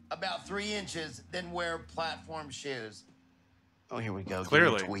about 3 inches than wear platform shoes. Oh, here we go.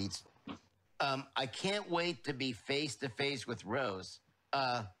 Clearly. Getting tweets. I can't wait to be face to face with Rose.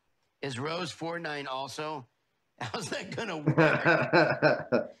 Is Rose 4'9" also? How's that gonna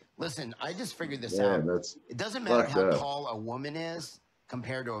work? Listen, I just figured this out. That's It doesn't matter fucked how up. tall a woman is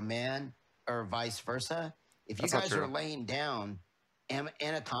compared to a man or vice versa. If you That's not guys true. are laying down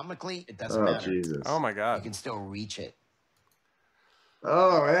anatomically, it doesn't Oh, matter. Jesus. Oh my You God. can still reach it.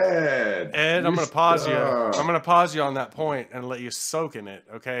 Oh, Ed. Ed, I'm You gonna pause you. stop. I'm gonna pause you on that point and let you soak in it,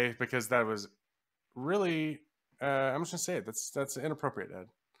 okay? Because that was really, I'm just gonna say it. That's inappropriate, Ed.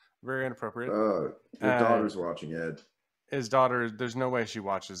 Very inappropriate. Oh, your Uh, daughter's watching, Ed. His daughter, there's no way she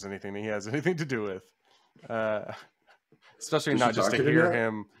watches anything that he has anything to do with. Especially Did not she just talk to to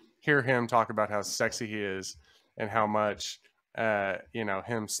him hear him talk about how sexy he is and how much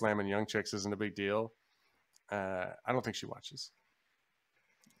him slamming young chicks isn't a big deal. I don't think she watches.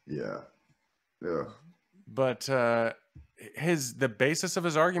 Yeah. Yeah. But the basis of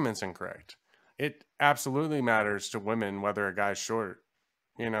his argument's incorrect. It absolutely matters to women whether a guy's short.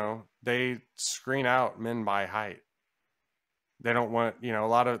 You know, they screen out men by height. They don't want, you know, a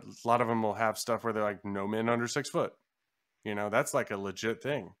lot of them will have stuff where they're like, no men under 6 foot. You know, that's like a legit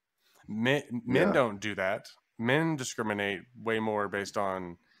thing. Men don't do that. Men discriminate way more based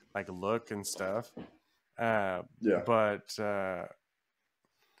on like look and stuff. But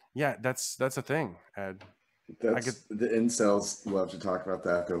yeah, that's a thing, Ed. The incels love to talk about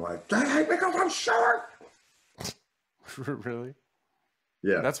that. They're like, they hate me because I'm short. Really?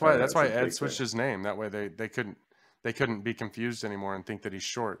 Yeah. That's why Ed switched his name. That way they couldn't be confused anymore and think that he's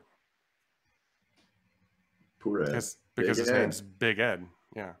short. Poor Ed. Because his name's Big Ed.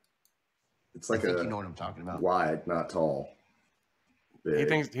 Yeah. It's like you know what I'm talking about. Wide, not tall. Big.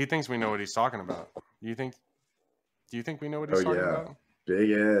 He thinks we know what he's talking about. Do you think we know what he's talking about?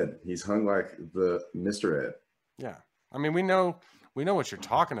 Big Ed. He's hung like the Mr. Ed. Yeah. I mean, we know what you're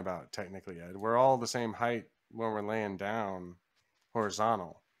talking about, technically, Ed. We're all the same height when we're laying down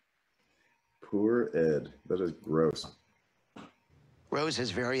horizontal. Poor Ed. That is gross. Rose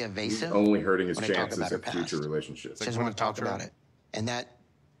is very evasive. He's only hurting his chances of future relationships. She doesn't want to talk about it. And that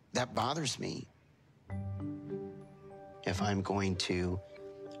bothers me. If I'm going to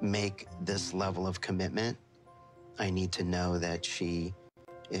make this level of commitment, I need to know that she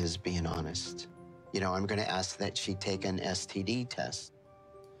is being honest. You know, I'm going to ask that she take an STD test.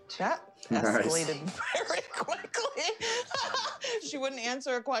 Chat escalated very quickly. She wouldn't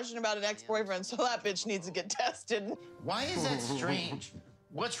answer a question about an ex-boyfriend, so that bitch needs to get tested. Why is that strange?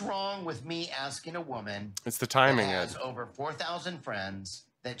 What's wrong with me asking a woman It's the timing, that has Ed. over 4,000 friends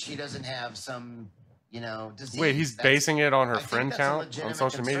that she doesn't have some, you know, disease? Wait, he's basing it on her friend count on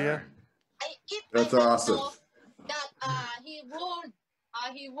social media? That's awesome. That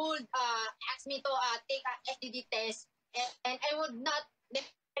he would ask me to take a STD test, and I would not let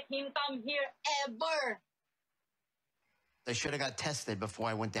him come here ever. I should have got tested before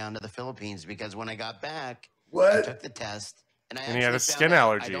I went down to the Philippines, because when I got back, What? I took the test and I And he had a actually skin found out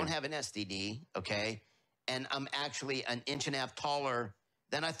allergy. I don't have an STD, okay? And I'm actually an inch and a half taller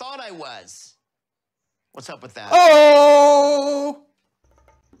than I thought I was. What's up with that? Oh!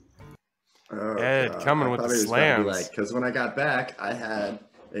 Ed God. coming I with thought the he was gonna be slams. like, because when I got back, I had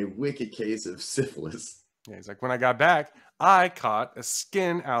a wicked case of syphilis. Yeah, he's like, when I got back, I caught a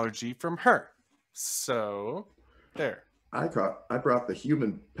skin allergy from her. So, there. I brought the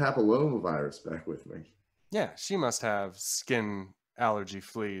human papillomavirus back with me. Yeah, she must have skin allergy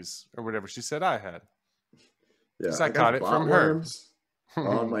fleas or whatever she said I had. Yeah, 'Cause I caught it from her. worms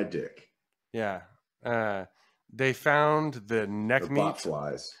on my dick. Yeah. They found the neck The meat. bot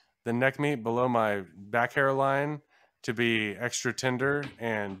flies. The neck meat below my back hairline to be extra tender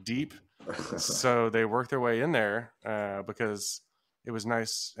and deep. So they worked their way in there because it was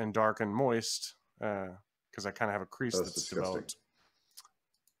nice and dark and moist because I kind of have a crease that's developed.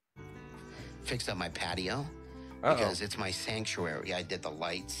 Fixed up my patio because it's my sanctuary. I did the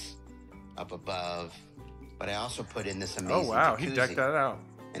lights up above, but I also put in this amazing Oh wow, he jacuzzi. decked that out.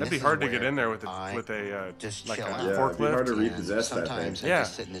 And That'd be this hard is to get where in there with just like a chill out. Yeah, it'd be hard to forklift. repossess that thing. Sometimes I Yeah.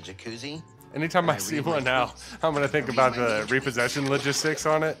 just sit in the jacuzzi. Anytime I see one now, I'm gonna think about the repossession logistics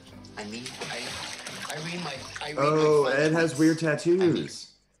on it. I read my Oh, phone Ed has tweets. weird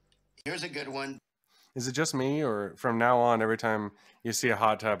tattoos. Here's a good one. Is it just me, or from now on, every time you see a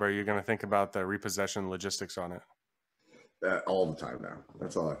hot tub, are you gonna think about the repossession logistics on it? All the time now.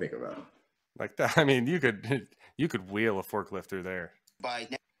 That's all I think about. Like that. I mean, you could wheel a forklift through there. By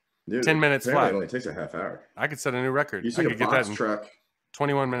Dude, 10 minutes apparently flat. It only takes a half hour. I could set a new record. You I see a could get box that in truck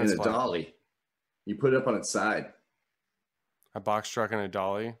 21 minutes in a flat. dolly. You put it up on its side. A box truck and a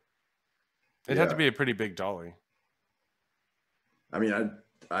dolly. It'd have to be a pretty big dolly. I mean,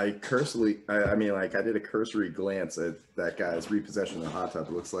 I did a cursory glance at that guy's repossession of the hot tub.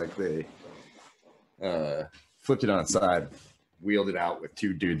 It looks like they flipped it on its side, wheeled it out with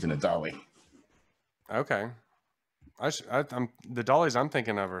two dudes in a dolly. Okay. The dollies I'm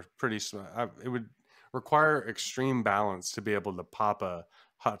thinking of are pretty small. It would require extreme balance to be able to pop a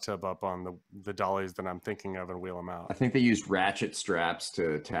hot tub up on the dollies that I'm thinking of and wheel them out. I think they used ratchet straps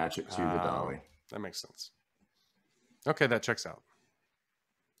to attach it to the dolly. That makes sense. Okay, that checks out.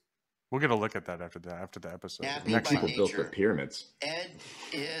 We'll get a look at that after the episode. Snappy by People built the nature. pyramids. Ed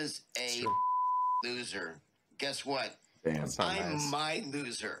is a loser. Guess what? Damn. That's not I'm nice. my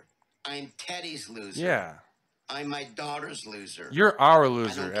loser. I'm Teddy's loser. Yeah. I'm my daughter's loser. You're our I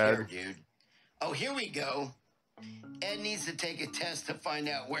loser, don't care, Ed. dude. Oh, here we go. Ed needs to take a test to find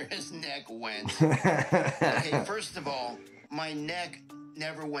out where his neck went. Okay, first of all, my neck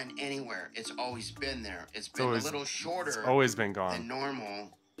never went anywhere. It's always been there. It's been a little shorter. It's always been gone. Than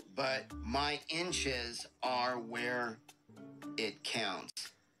normal, but my inches are where it counts.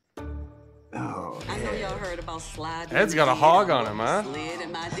 Oh, I know y'all heard about sliding. Ed's got a hog on him, huh? Slid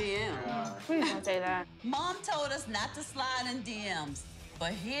in my DM. Please don't say that. Mom told us not to slide in DMs,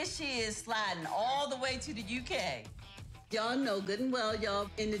 but here she is sliding all the way to the UK. Y'all know good and well y'all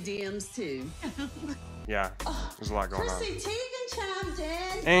in the DMs too. Yeah, there's a lot going on. Chrissy Teigen chimed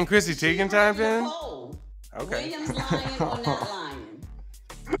in. And Chrissy Teigen chimed in? Okay. Williams lying or not lying?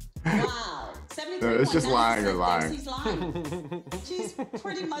 Wow. No, it's just lying or lying. He's lying. She's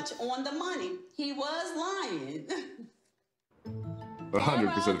pretty much on the money. He was lying.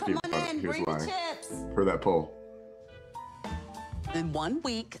 100% of people thought he was lying for that poll. In 1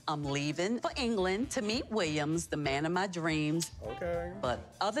 week, I'm leaving for England to meet Williams, the man of my dreams. Okay.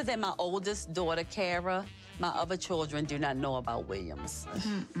 But other than my oldest daughter, Kara, my other children do not know about Williams.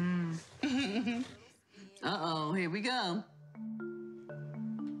 Uh-oh, here we go.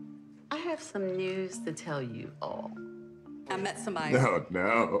 I have some news to tell you all. I met somebody.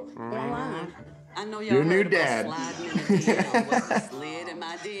 No. Online. I know y'all Your new heard about dad. sliding in the DM. What slid in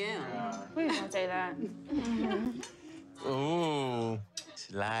my DM? Please don't say that. Ooh.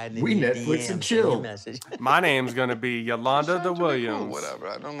 Sliding We in the Netflix and DMs. chill. My name's gonna be Yolanda the Williams. Whatever,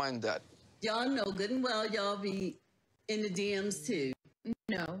 I don't mind that. Y'all know good and well y'all be in the DMs too.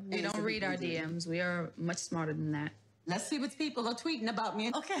 No, we don't read our DMs. We are much smarter than that. Let's see what people are tweeting about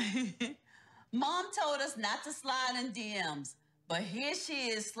me. Okay. Mom told us not to slide in DMs, but here she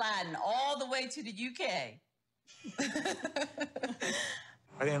is sliding all the way to the UK.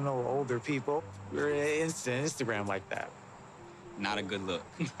 I didn't know older people were Instagram like that. Not a good look.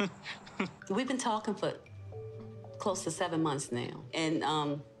 We've been talking for close to 7 months now, and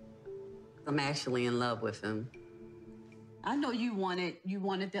I'm actually in love with him. I know you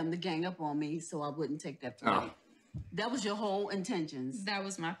wanted them to gang up on me so I wouldn't take that flight. That was your whole intentions. That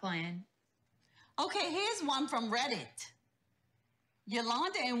was my plan. Okay, here's one from Reddit.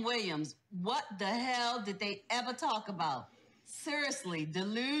 Yolanda and Williams, what the hell did they ever talk about? Seriously,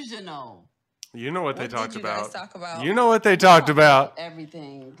 delusional. You know what they talked did you guys about. talk about? You know what they talked about.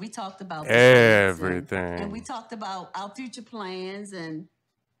 Everything. We talked about Everything. And we talked about our future plans, and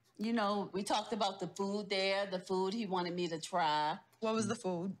you know, we talked about the food there, the food he wanted me to try. What was the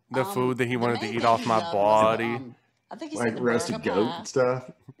food? The food that he wanted to main eat thing off he my loved was, body. I think he Like said the roasted burger goat pie. and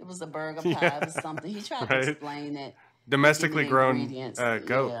stuff. It was a burger pie or something. He tried to Right. explain it. Domestically give me the grown ingredients.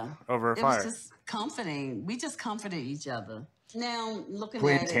 goat Yeah. over a It fire. was just comforting. We just comforted each other. Now, looking at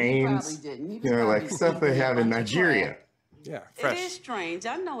it, he probably Plantains. didn't. He was You know, probably like stuff they eating a have in bunch of Nigeria. crap. Yeah, It fresh. is strange.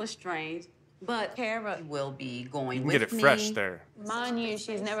 I know it's strange. But Kara will be going You can with get it me. fresh there. Mind you,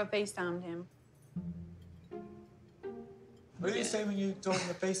 she's never FaceTimed him. What did you say when you told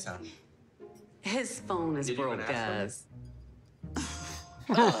him to FaceTime? His phone is Did you even broke, ask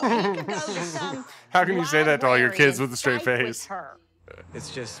guys. How can you say that to all your kids with a straight face?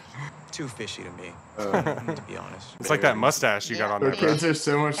 It's just too fishy to me, to be honest. It's like that mustache you got on Their there. kids are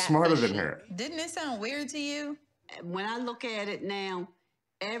so much smarter than her. Didn't it sound weird to you? When I look at it now,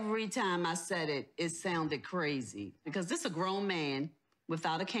 every time I said it, it sounded crazy. Because this is a grown man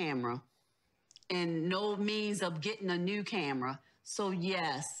without a camera and no means of getting a new camera. So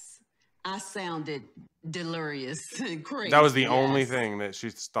yes, I sounded delirious and crazy. That was the yes. only thing that she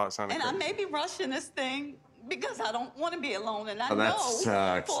thought sounded And I crazy. may be rushing this thing because I don't want to be alone. And I Oh, that know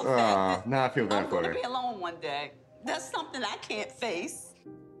sucks. for a Oh, fact now I feel that bad I'm for going to her. be alone one day. That's something I can't face.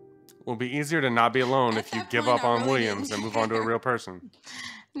 Will be easier to not be alone if you give up on Williams and move on to a real person.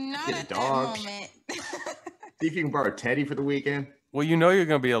 Not Get a at dog. that moment. See if you can borrow Teddy for the weekend. Well, you know you're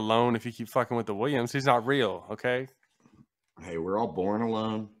gonna be alone if you keep fucking with the Williams. He's not real, okay? Hey, we're all born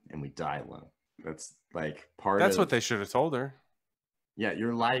alone and we die alone. That's like part That's of. what they should have told her. Yeah,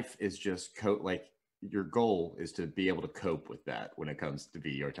 your life is just like your goal is to be able to cope with that when it comes to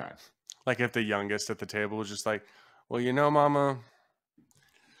be your time. Like if the youngest at the table was just like, well, you know, Mama,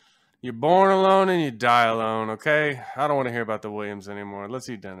 you're born alone and you die alone, okay? I don't want to hear about the Williams anymore. Let's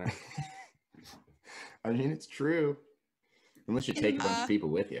eat dinner. I mean, it's true. Unless you take a bunch of people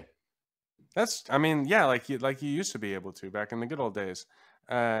with you. That's, I mean, yeah, like you used to be able to back in the good old days.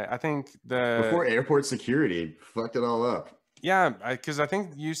 I think Before airport security fucked it all up. Yeah, because I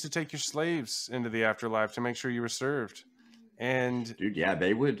think you used to take your slaves into the afterlife to make sure you were served. And dude, yeah,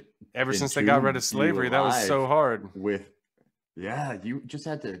 they would. Ever since they got rid of slavery, that was so hard. Yeah, you just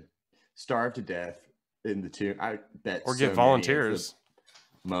had to starve to death in the tomb. I bet. Or so get many volunteers. of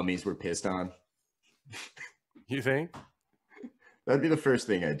the mummies were pissed on. You think? That'd be the first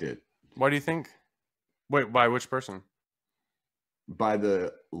thing I did. Why do you think? Wait, by which person? by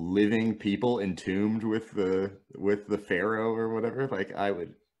the living people entombed with the pharaoh or whatever, like I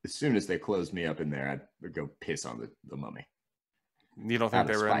would, as soon as they closed me up in there, I'd go piss on the mummy. You don't think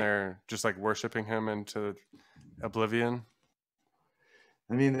they were in there just like worshiping him into oblivion?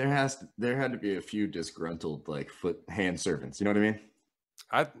 I mean, there had to be a few disgruntled like hand servants. You know what I mean?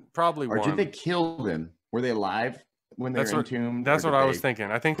 I probably or one. did they kill them? Were they alive when they were entombed? That's what I was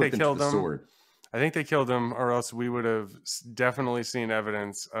thinking. I think they killed them. Sword? I think they killed them, or else we would have definitely seen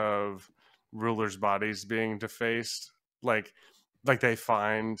evidence of rulers' bodies being defaced. Like they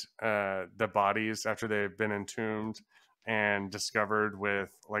find the bodies after they've been entombed and discovered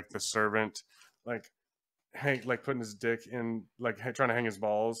with like the servant, like putting his dick in, like trying to hang his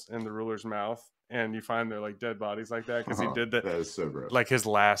balls in the ruler's mouth, and you find their like dead bodies like that because he did that. That is so gross. Like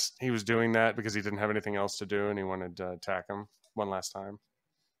he was doing that because he didn't have anything else to do and he wanted to attack him one last time.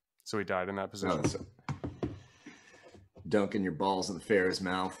 So he died in that position. Dunking your balls in the pharaoh's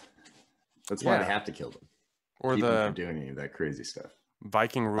mouth. That's why they have to kill them. Or keep them from doing any of that crazy stuff.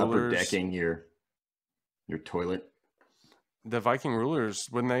 Viking rulers upper decking your toilet. The Viking rulers,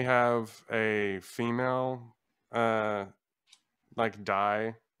 wouldn't they have a female like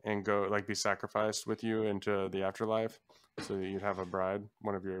die and go like be sacrificed with you into the afterlife, so that you'd have a bride,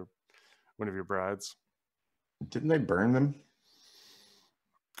 one of your brides? Didn't they burn them?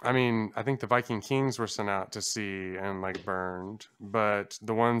 I mean, I think the Viking kings were sent out to sea and like burned, but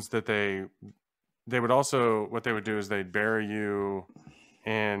the ones that they would also, what they would do is they'd bury you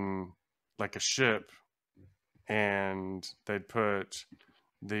in like a ship, and they'd put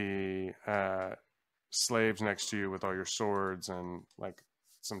the slaves next to you with all your swords and like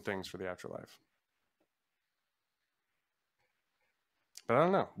some things for the afterlife. But I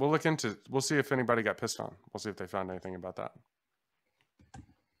don't know. We'll see if anybody got pissed on. We'll see if they found anything about that.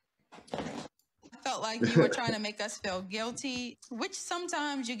 I felt like you were trying to make us feel guilty, which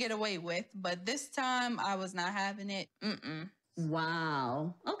sometimes you get away with, but this time I was not having it.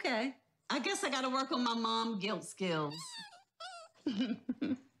 Wow. Okay. I guess I got to work on my mom guilt skills.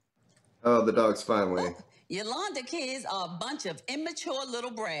 Oh, the dog's finally. Yolanda kids are a bunch of immature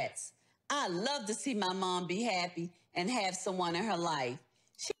little brats. I love to see my mom be happy and have someone in her life.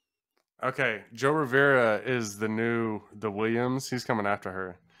 Okay, Joe Rivera is the Williams. He's coming after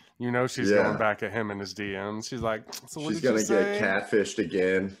her. You know she's going back at him in his DMs. She's like, so what she's did gonna you say? get catfished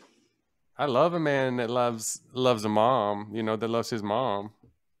again. I love a man that loves a mom, that loves his mom.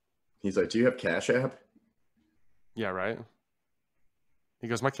 He's like, do you have Cash App? Yeah, right. He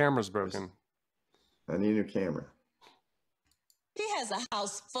goes, my camera's broken. I need a new camera. She has a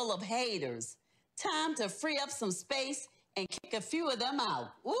house full of haters. Time to free up some space and kick a few of them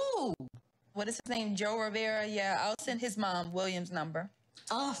out. Ooh. What is his name? Joe Rivera? Yeah, I'll send his mom William's number.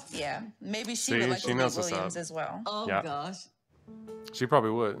 Oh. Yeah, maybe she would like to meet Williams as well. Oh, gosh. She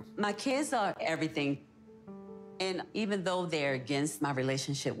probably would. My kids are everything. And even though they're against my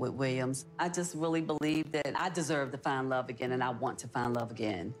relationship with Williams, I just really believe that I deserve to find love again, and I want to find love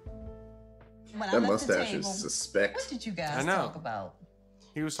again. That mustache is suspect. What did you guys talk about?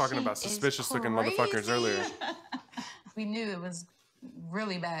 He was talking about suspicious-looking motherfuckers earlier. We knew it was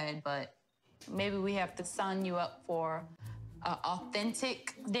really bad, but maybe we have to sign you up for an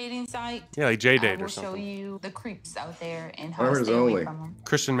authentic dating site. Yeah, like J-Date or We'll something. show you the creeps out there and how to Members stay away only. from them.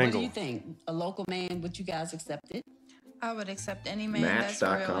 Christian What Mingle. do you think? A local man, would you guys accept it? I would accept any man that's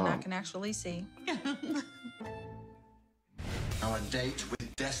real and I can actually see. Our date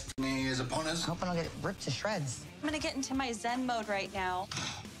with destiny is upon us. Hoping I'll get ripped to shreds. I'm gonna get into my Zen mode right now.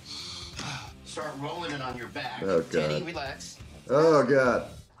 Start rolling it on your back. Oh, Jenny, God. relax. Oh, God.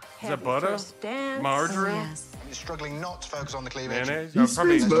 Is that butter? Margarine? You're struggling not to focus on the cleavage. Mayonnaise? He No,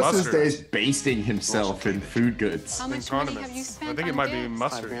 probably spends most of his mustard. days basting himself in food goods. How And much money condiments. have you spent I think it on might be gas?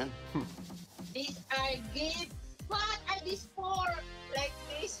 mustard. These are gifts. What are these for? Like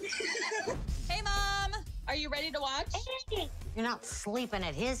this? Hey, Mom! Are you ready to watch? You're not sleeping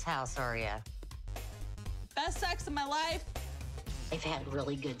at his house, are you? Best sex of my life. I've had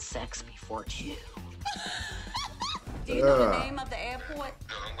really good sex before, too. Do you know the name of the airport?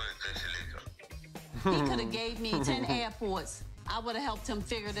 He could have gave me 10 airports. I would have helped him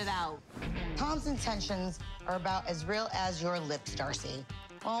figure it out. Tom's intentions are about as real as your lips, Darcy.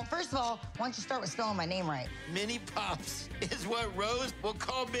 Well, first of all, why don't you start with spelling my name right? Mini Pops is what Rose will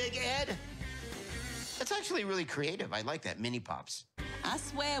call Big Ed. That's actually really creative. I like that, Mini Pops. I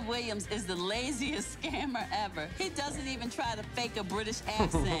swear Williams is the laziest scammer ever. He doesn't even try to fake a British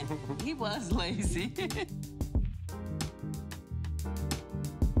accent. He was lazy.